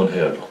another one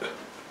here, look.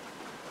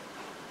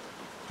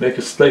 Make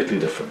it slightly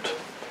different.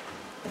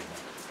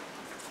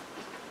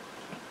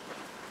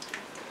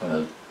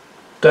 I'll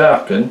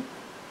darken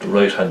the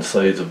right hand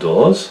sides of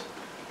those.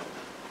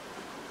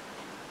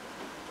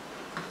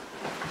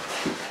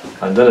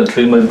 And then I'll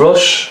clean my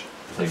brush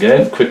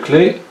again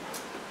quickly,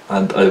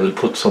 and I will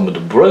put some of the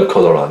bright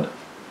colour on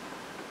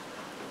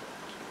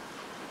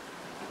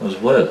as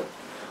well.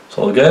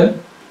 So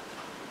again,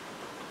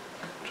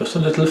 just a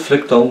little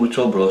flick down with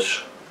your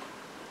brush.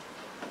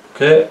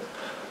 Okay,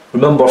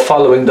 remember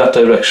following that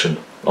direction,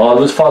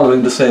 always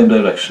following the same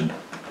direction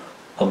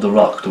of the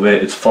rock, the way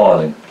it's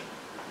falling.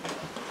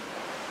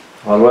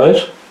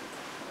 Alright?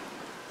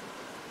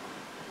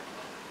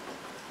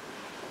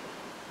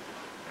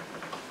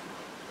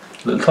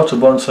 Little touch of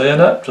burnt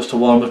sienna just to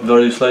warm it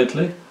very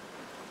slightly.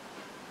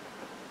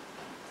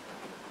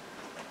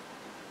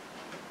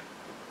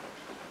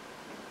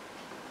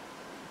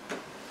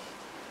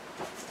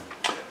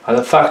 And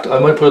in fact, I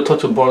might put a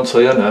touch of burnt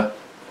sienna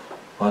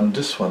on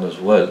this one as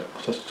well,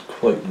 because that's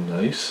quite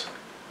nice.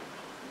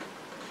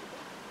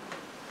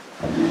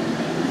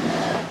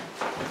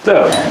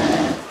 There.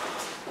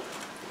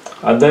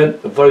 and then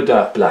a very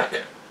dark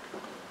black.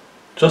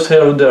 Just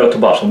here and there at the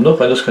bottom. Look,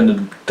 I'm just kind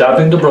of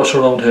dabbing the brush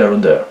around here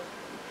and there.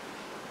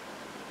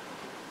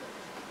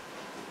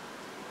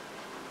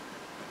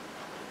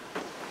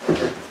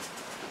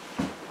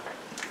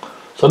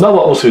 So now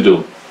what must we do?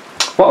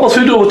 What must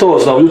we do with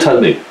those now? You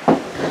tell me.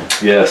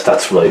 Yes,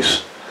 that's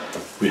right.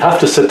 We have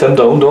to set them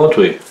down, don't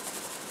we?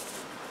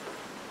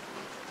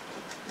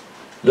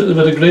 Little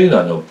bit of green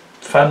on them.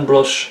 Fan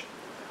brush.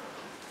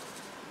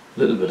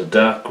 Little bit of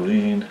dark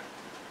green.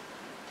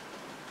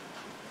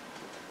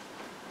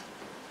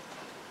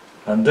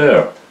 And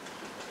there.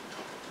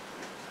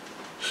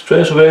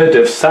 Straight away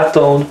they've sat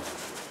down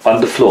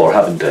on the floor,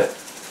 haven't they?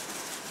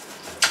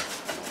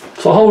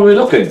 So how are we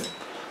looking?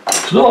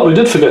 So you know what we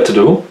did forget to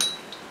do?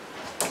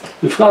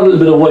 We forgot a little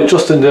bit of white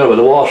just in there with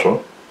the water.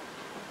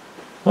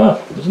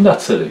 Ah, isn't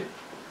that silly?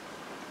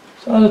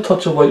 So add a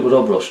touch of white with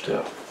our brush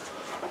there.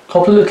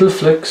 Couple of little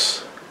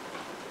flicks.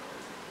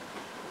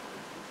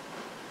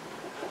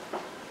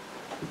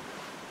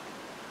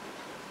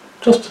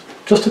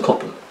 Just a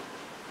couple.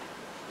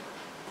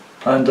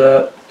 And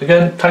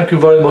again, thank you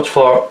very much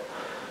for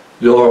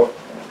your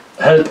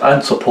help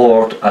and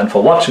support and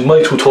for watching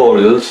my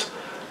tutorials.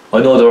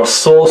 I know there are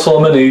so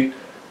many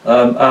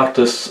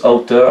artists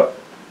out there,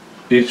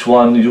 each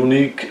one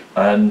unique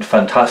and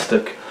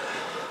fantastic,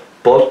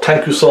 but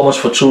thank you so much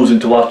for choosing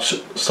to watch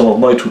some of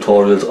my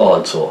tutorials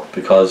also,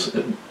 because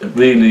it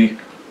really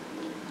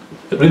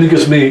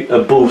gives me a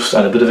boost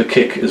and a bit of a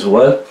kick as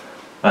well,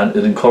 and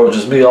it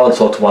encourages me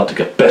also to want to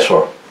get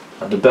better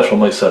and to better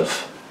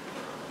myself.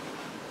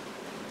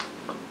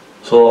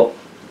 So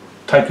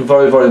thank you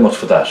very much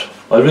for that.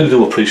 I really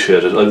do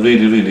appreciate it. I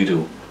really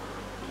do.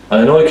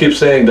 And I know I keep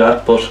saying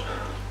that, but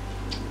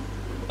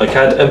I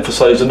can't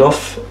emphasize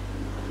enough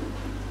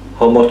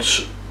how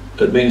much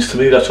it means to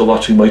me that you're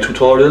watching my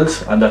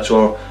tutorials and that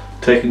you're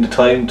taking the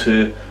time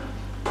to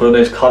put a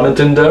nice comment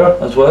in there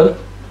as well.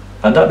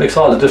 And that makes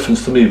all the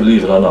difference to me,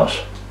 believe it or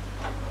not.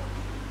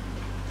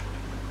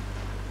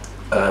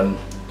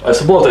 I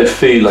suppose I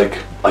feel like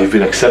I've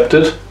been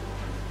accepted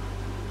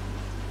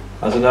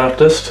as an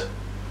artist,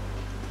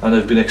 and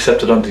I've been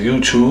accepted onto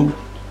YouTube,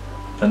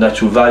 and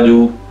that you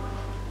value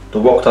the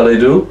work that I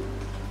do.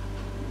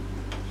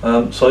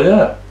 So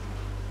yeah,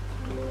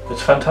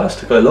 it's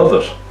fantastic. I love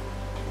it.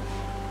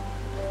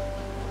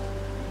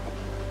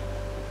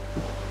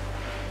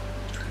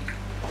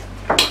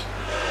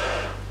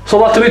 So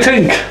what do we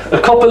think? A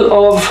couple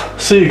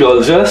of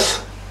seagulls,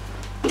 yes?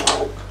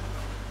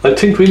 I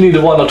think we need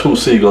 1 or 2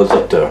 seagulls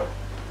up there.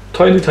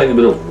 Tiny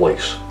bit of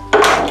white.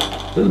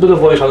 A little bit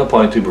of white on a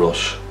pointy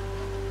brush.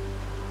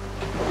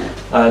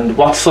 And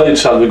what side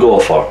shall we go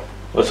for?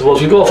 I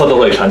suppose we go for the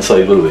right hand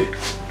side, will we?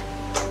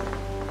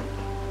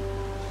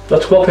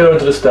 Let's go up here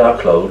into this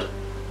dark cloud.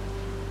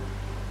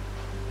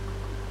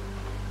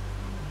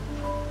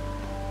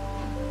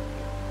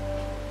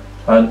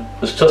 And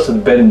it's just a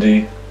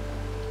bendy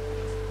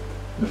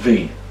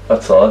V,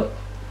 that's all.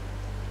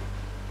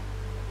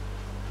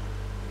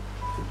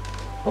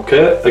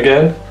 Okay,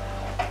 again,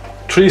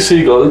 3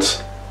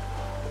 seagulls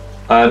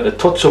and a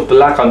touch of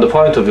black on the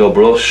point of your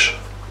brush.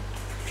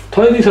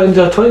 Tiny bit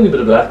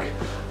of black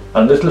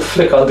and a little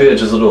flick on the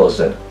edges of those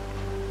then.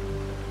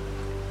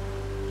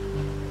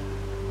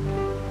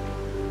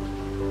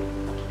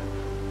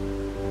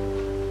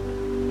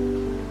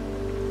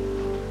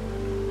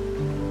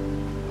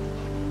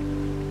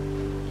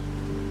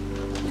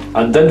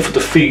 And then for the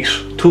feet,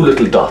 2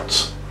 little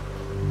dots.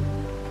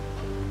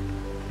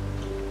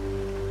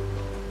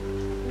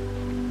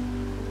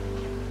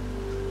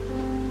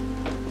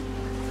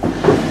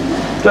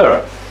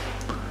 There.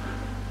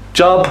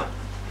 Job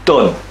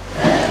done.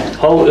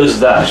 How is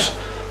that?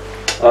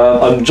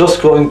 I'm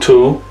just going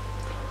to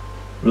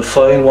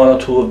refine 1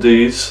 or 2 of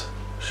these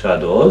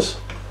shadows,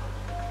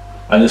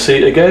 and you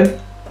see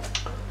again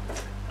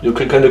you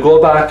can kind of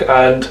go back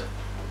and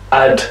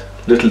add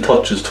little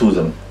touches to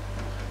them.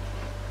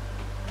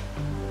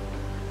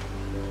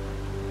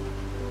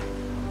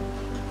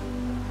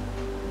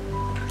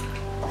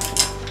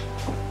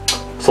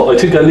 So I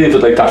think I'll leave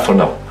it like that for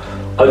now.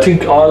 I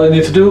think all I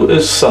need to do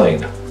is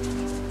sign.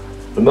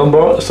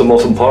 Remember, it's the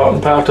most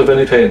important part of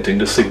any painting,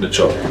 the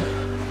signature.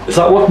 It's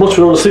not what much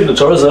without a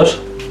signature, is it?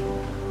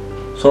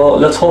 So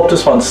let's hope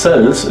this one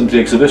sells in the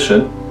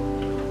exhibition.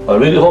 I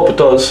really hope it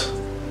does.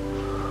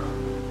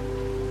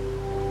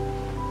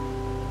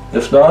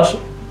 If not,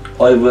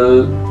 I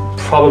will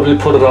probably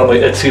put it on my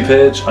Etsy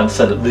page and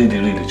sell it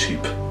really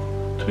cheap,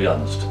 to be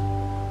honest.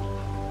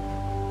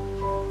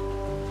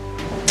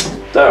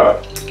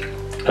 There.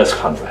 That's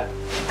Conway.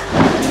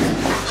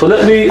 So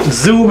let me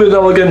zoom in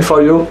now again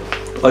for you.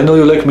 I know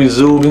you like me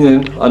zooming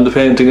in on the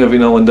painting every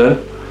now and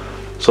then.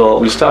 So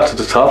we start at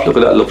the top. Look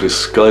at that lovely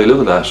sky,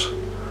 look at that.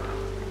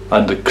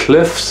 And the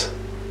cliffs.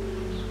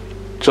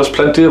 Just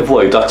plenty of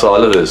white, that's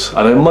all it is.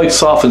 And I might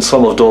soften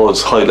some of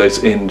those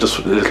highlights in just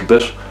a little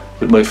bit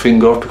with my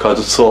finger because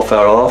it's so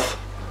far off.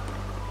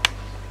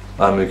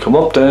 And we come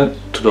up then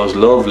to those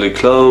lovely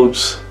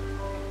clouds.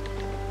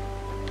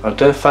 Aren't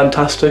they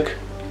fantastic?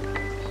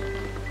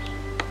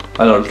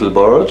 and our little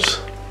birds.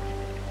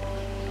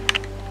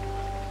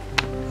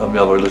 And we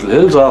have our little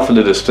hills off in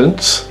the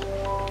distance.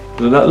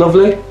 Isn't that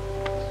lovely?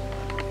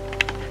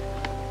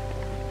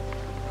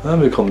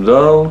 And we come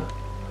down.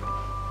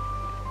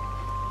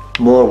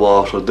 More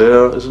water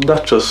there. Isn't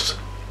that just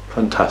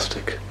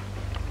fantastic?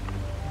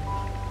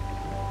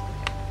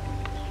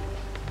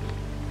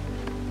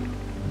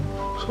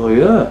 So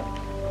yeah,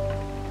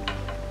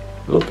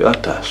 look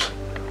at that.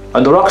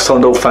 And the rocks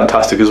turned out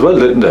fantastic as well,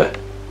 didn't they?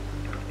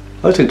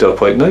 I think they're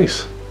quite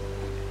nice.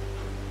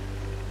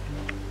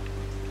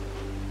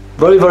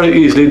 Very, very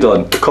easily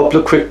done. A couple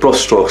of quick brush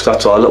strokes,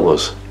 that's all it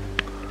was.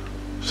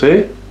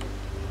 See?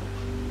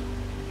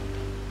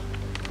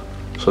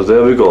 So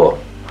there we go.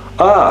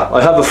 Ah,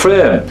 I have a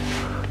frame.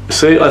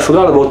 See, I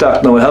forgot about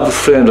that now. I have a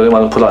frame that I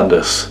want to put on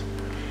this.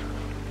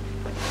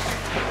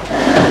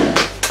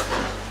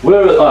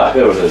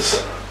 Here it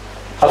is.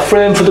 A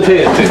frame for the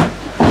painting.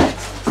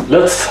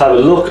 Let's have a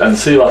look and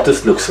see what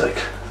this looks like.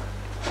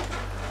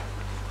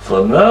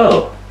 So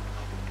now,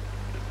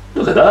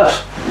 look at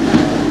that.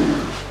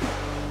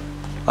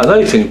 And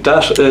I think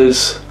that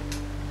is,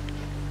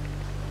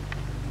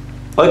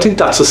 I think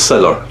that's a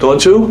seller,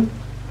 don't you?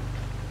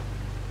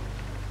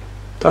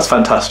 That's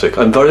fantastic.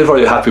 I'm very,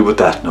 very happy with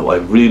that now. I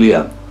really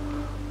am.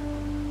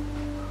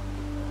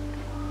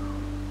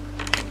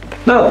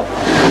 Now,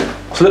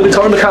 so let me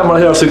turn the camera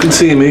here so you can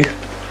see me.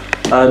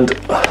 And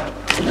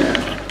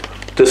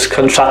this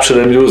contraption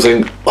I'm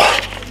using, oh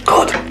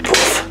God,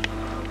 poof.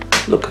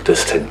 Look at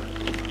this thing.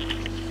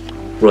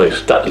 Right,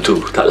 that'll do,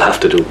 that'll have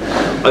to do.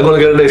 I'm going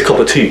to get a nice cup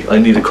of tea. I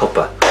need a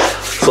cuppa.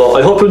 So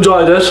I hope you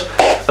enjoyed it.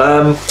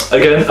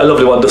 Again, a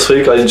lovely one this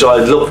week. I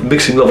enjoyed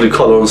mixing lovely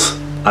colours.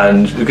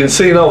 And you can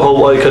see now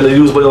how I kind of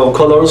use my own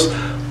colours,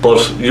 but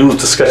use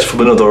the sketch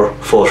from another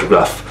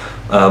photograph.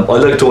 I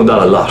like doing that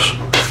a lot.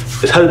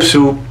 It helps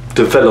you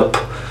develop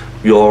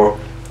your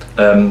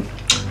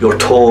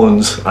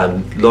tones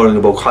and learning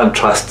about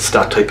contrasts,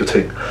 that type of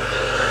thing.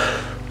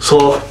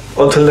 So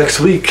until next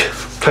week,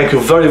 thank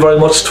you very, very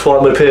much to all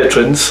my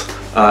patrons.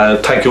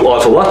 Thank you all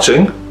for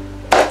watching.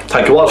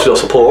 Thank you all for your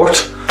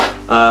support.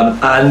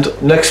 And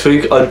next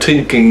week I'm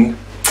thinking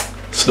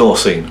snow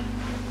scene.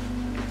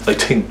 I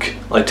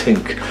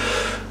think,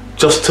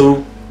 just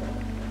to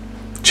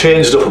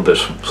change it up a bit.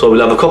 So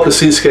we'll have a couple of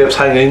seascapes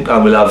hanging,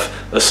 and we'll have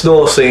a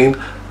snow scene,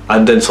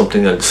 and then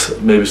something else.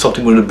 Maybe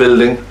something with a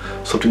building,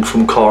 something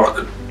from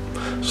Cork,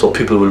 so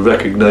people will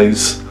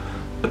recognise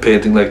a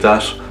painting like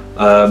that.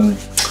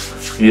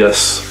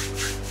 Yes,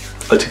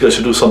 I think I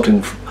should do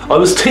something. I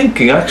was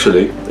thinking,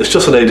 actually, it's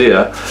just an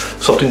idea,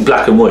 something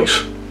black and white.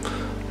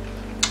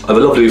 I have a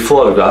lovely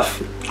photograph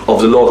of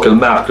the local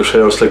market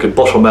here. It's like a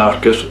butter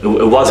market. It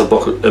was a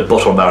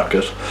butter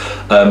market.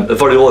 A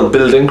very old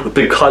building with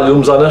big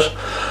columns on it.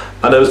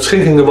 And I was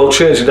thinking about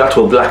changing that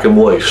to a black and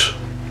white.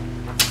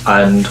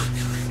 And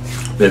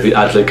maybe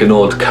add like an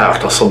old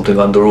cart or something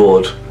on the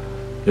road.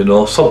 You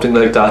know, something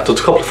like that.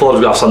 There's a couple of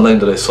photographs online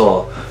that I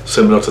saw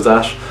similar to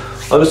that.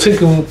 I was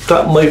thinking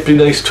that might be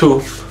nice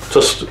too.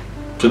 Just,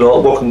 you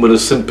know, working with a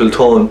simple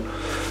tone.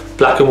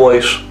 Black and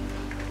white.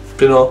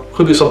 You know,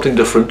 could be something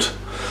different.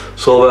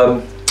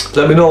 So,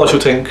 let me know what you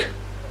think.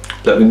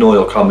 Let me know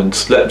your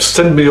comments.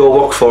 Send me your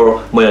work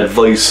for my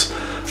advice.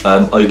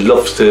 I'd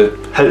love to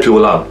help you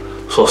along.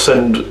 So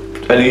send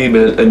any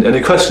email and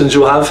any questions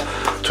you have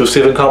to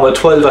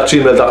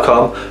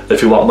stephenconway12@gmail.com.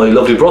 If you want my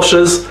lovely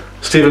brushes,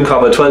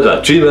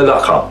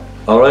 stephenconway12@gmail.com.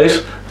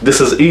 Alright?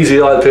 This is Easy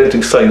Oil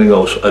Painting signing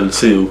out. I'll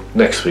see you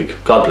next week.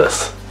 God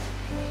bless.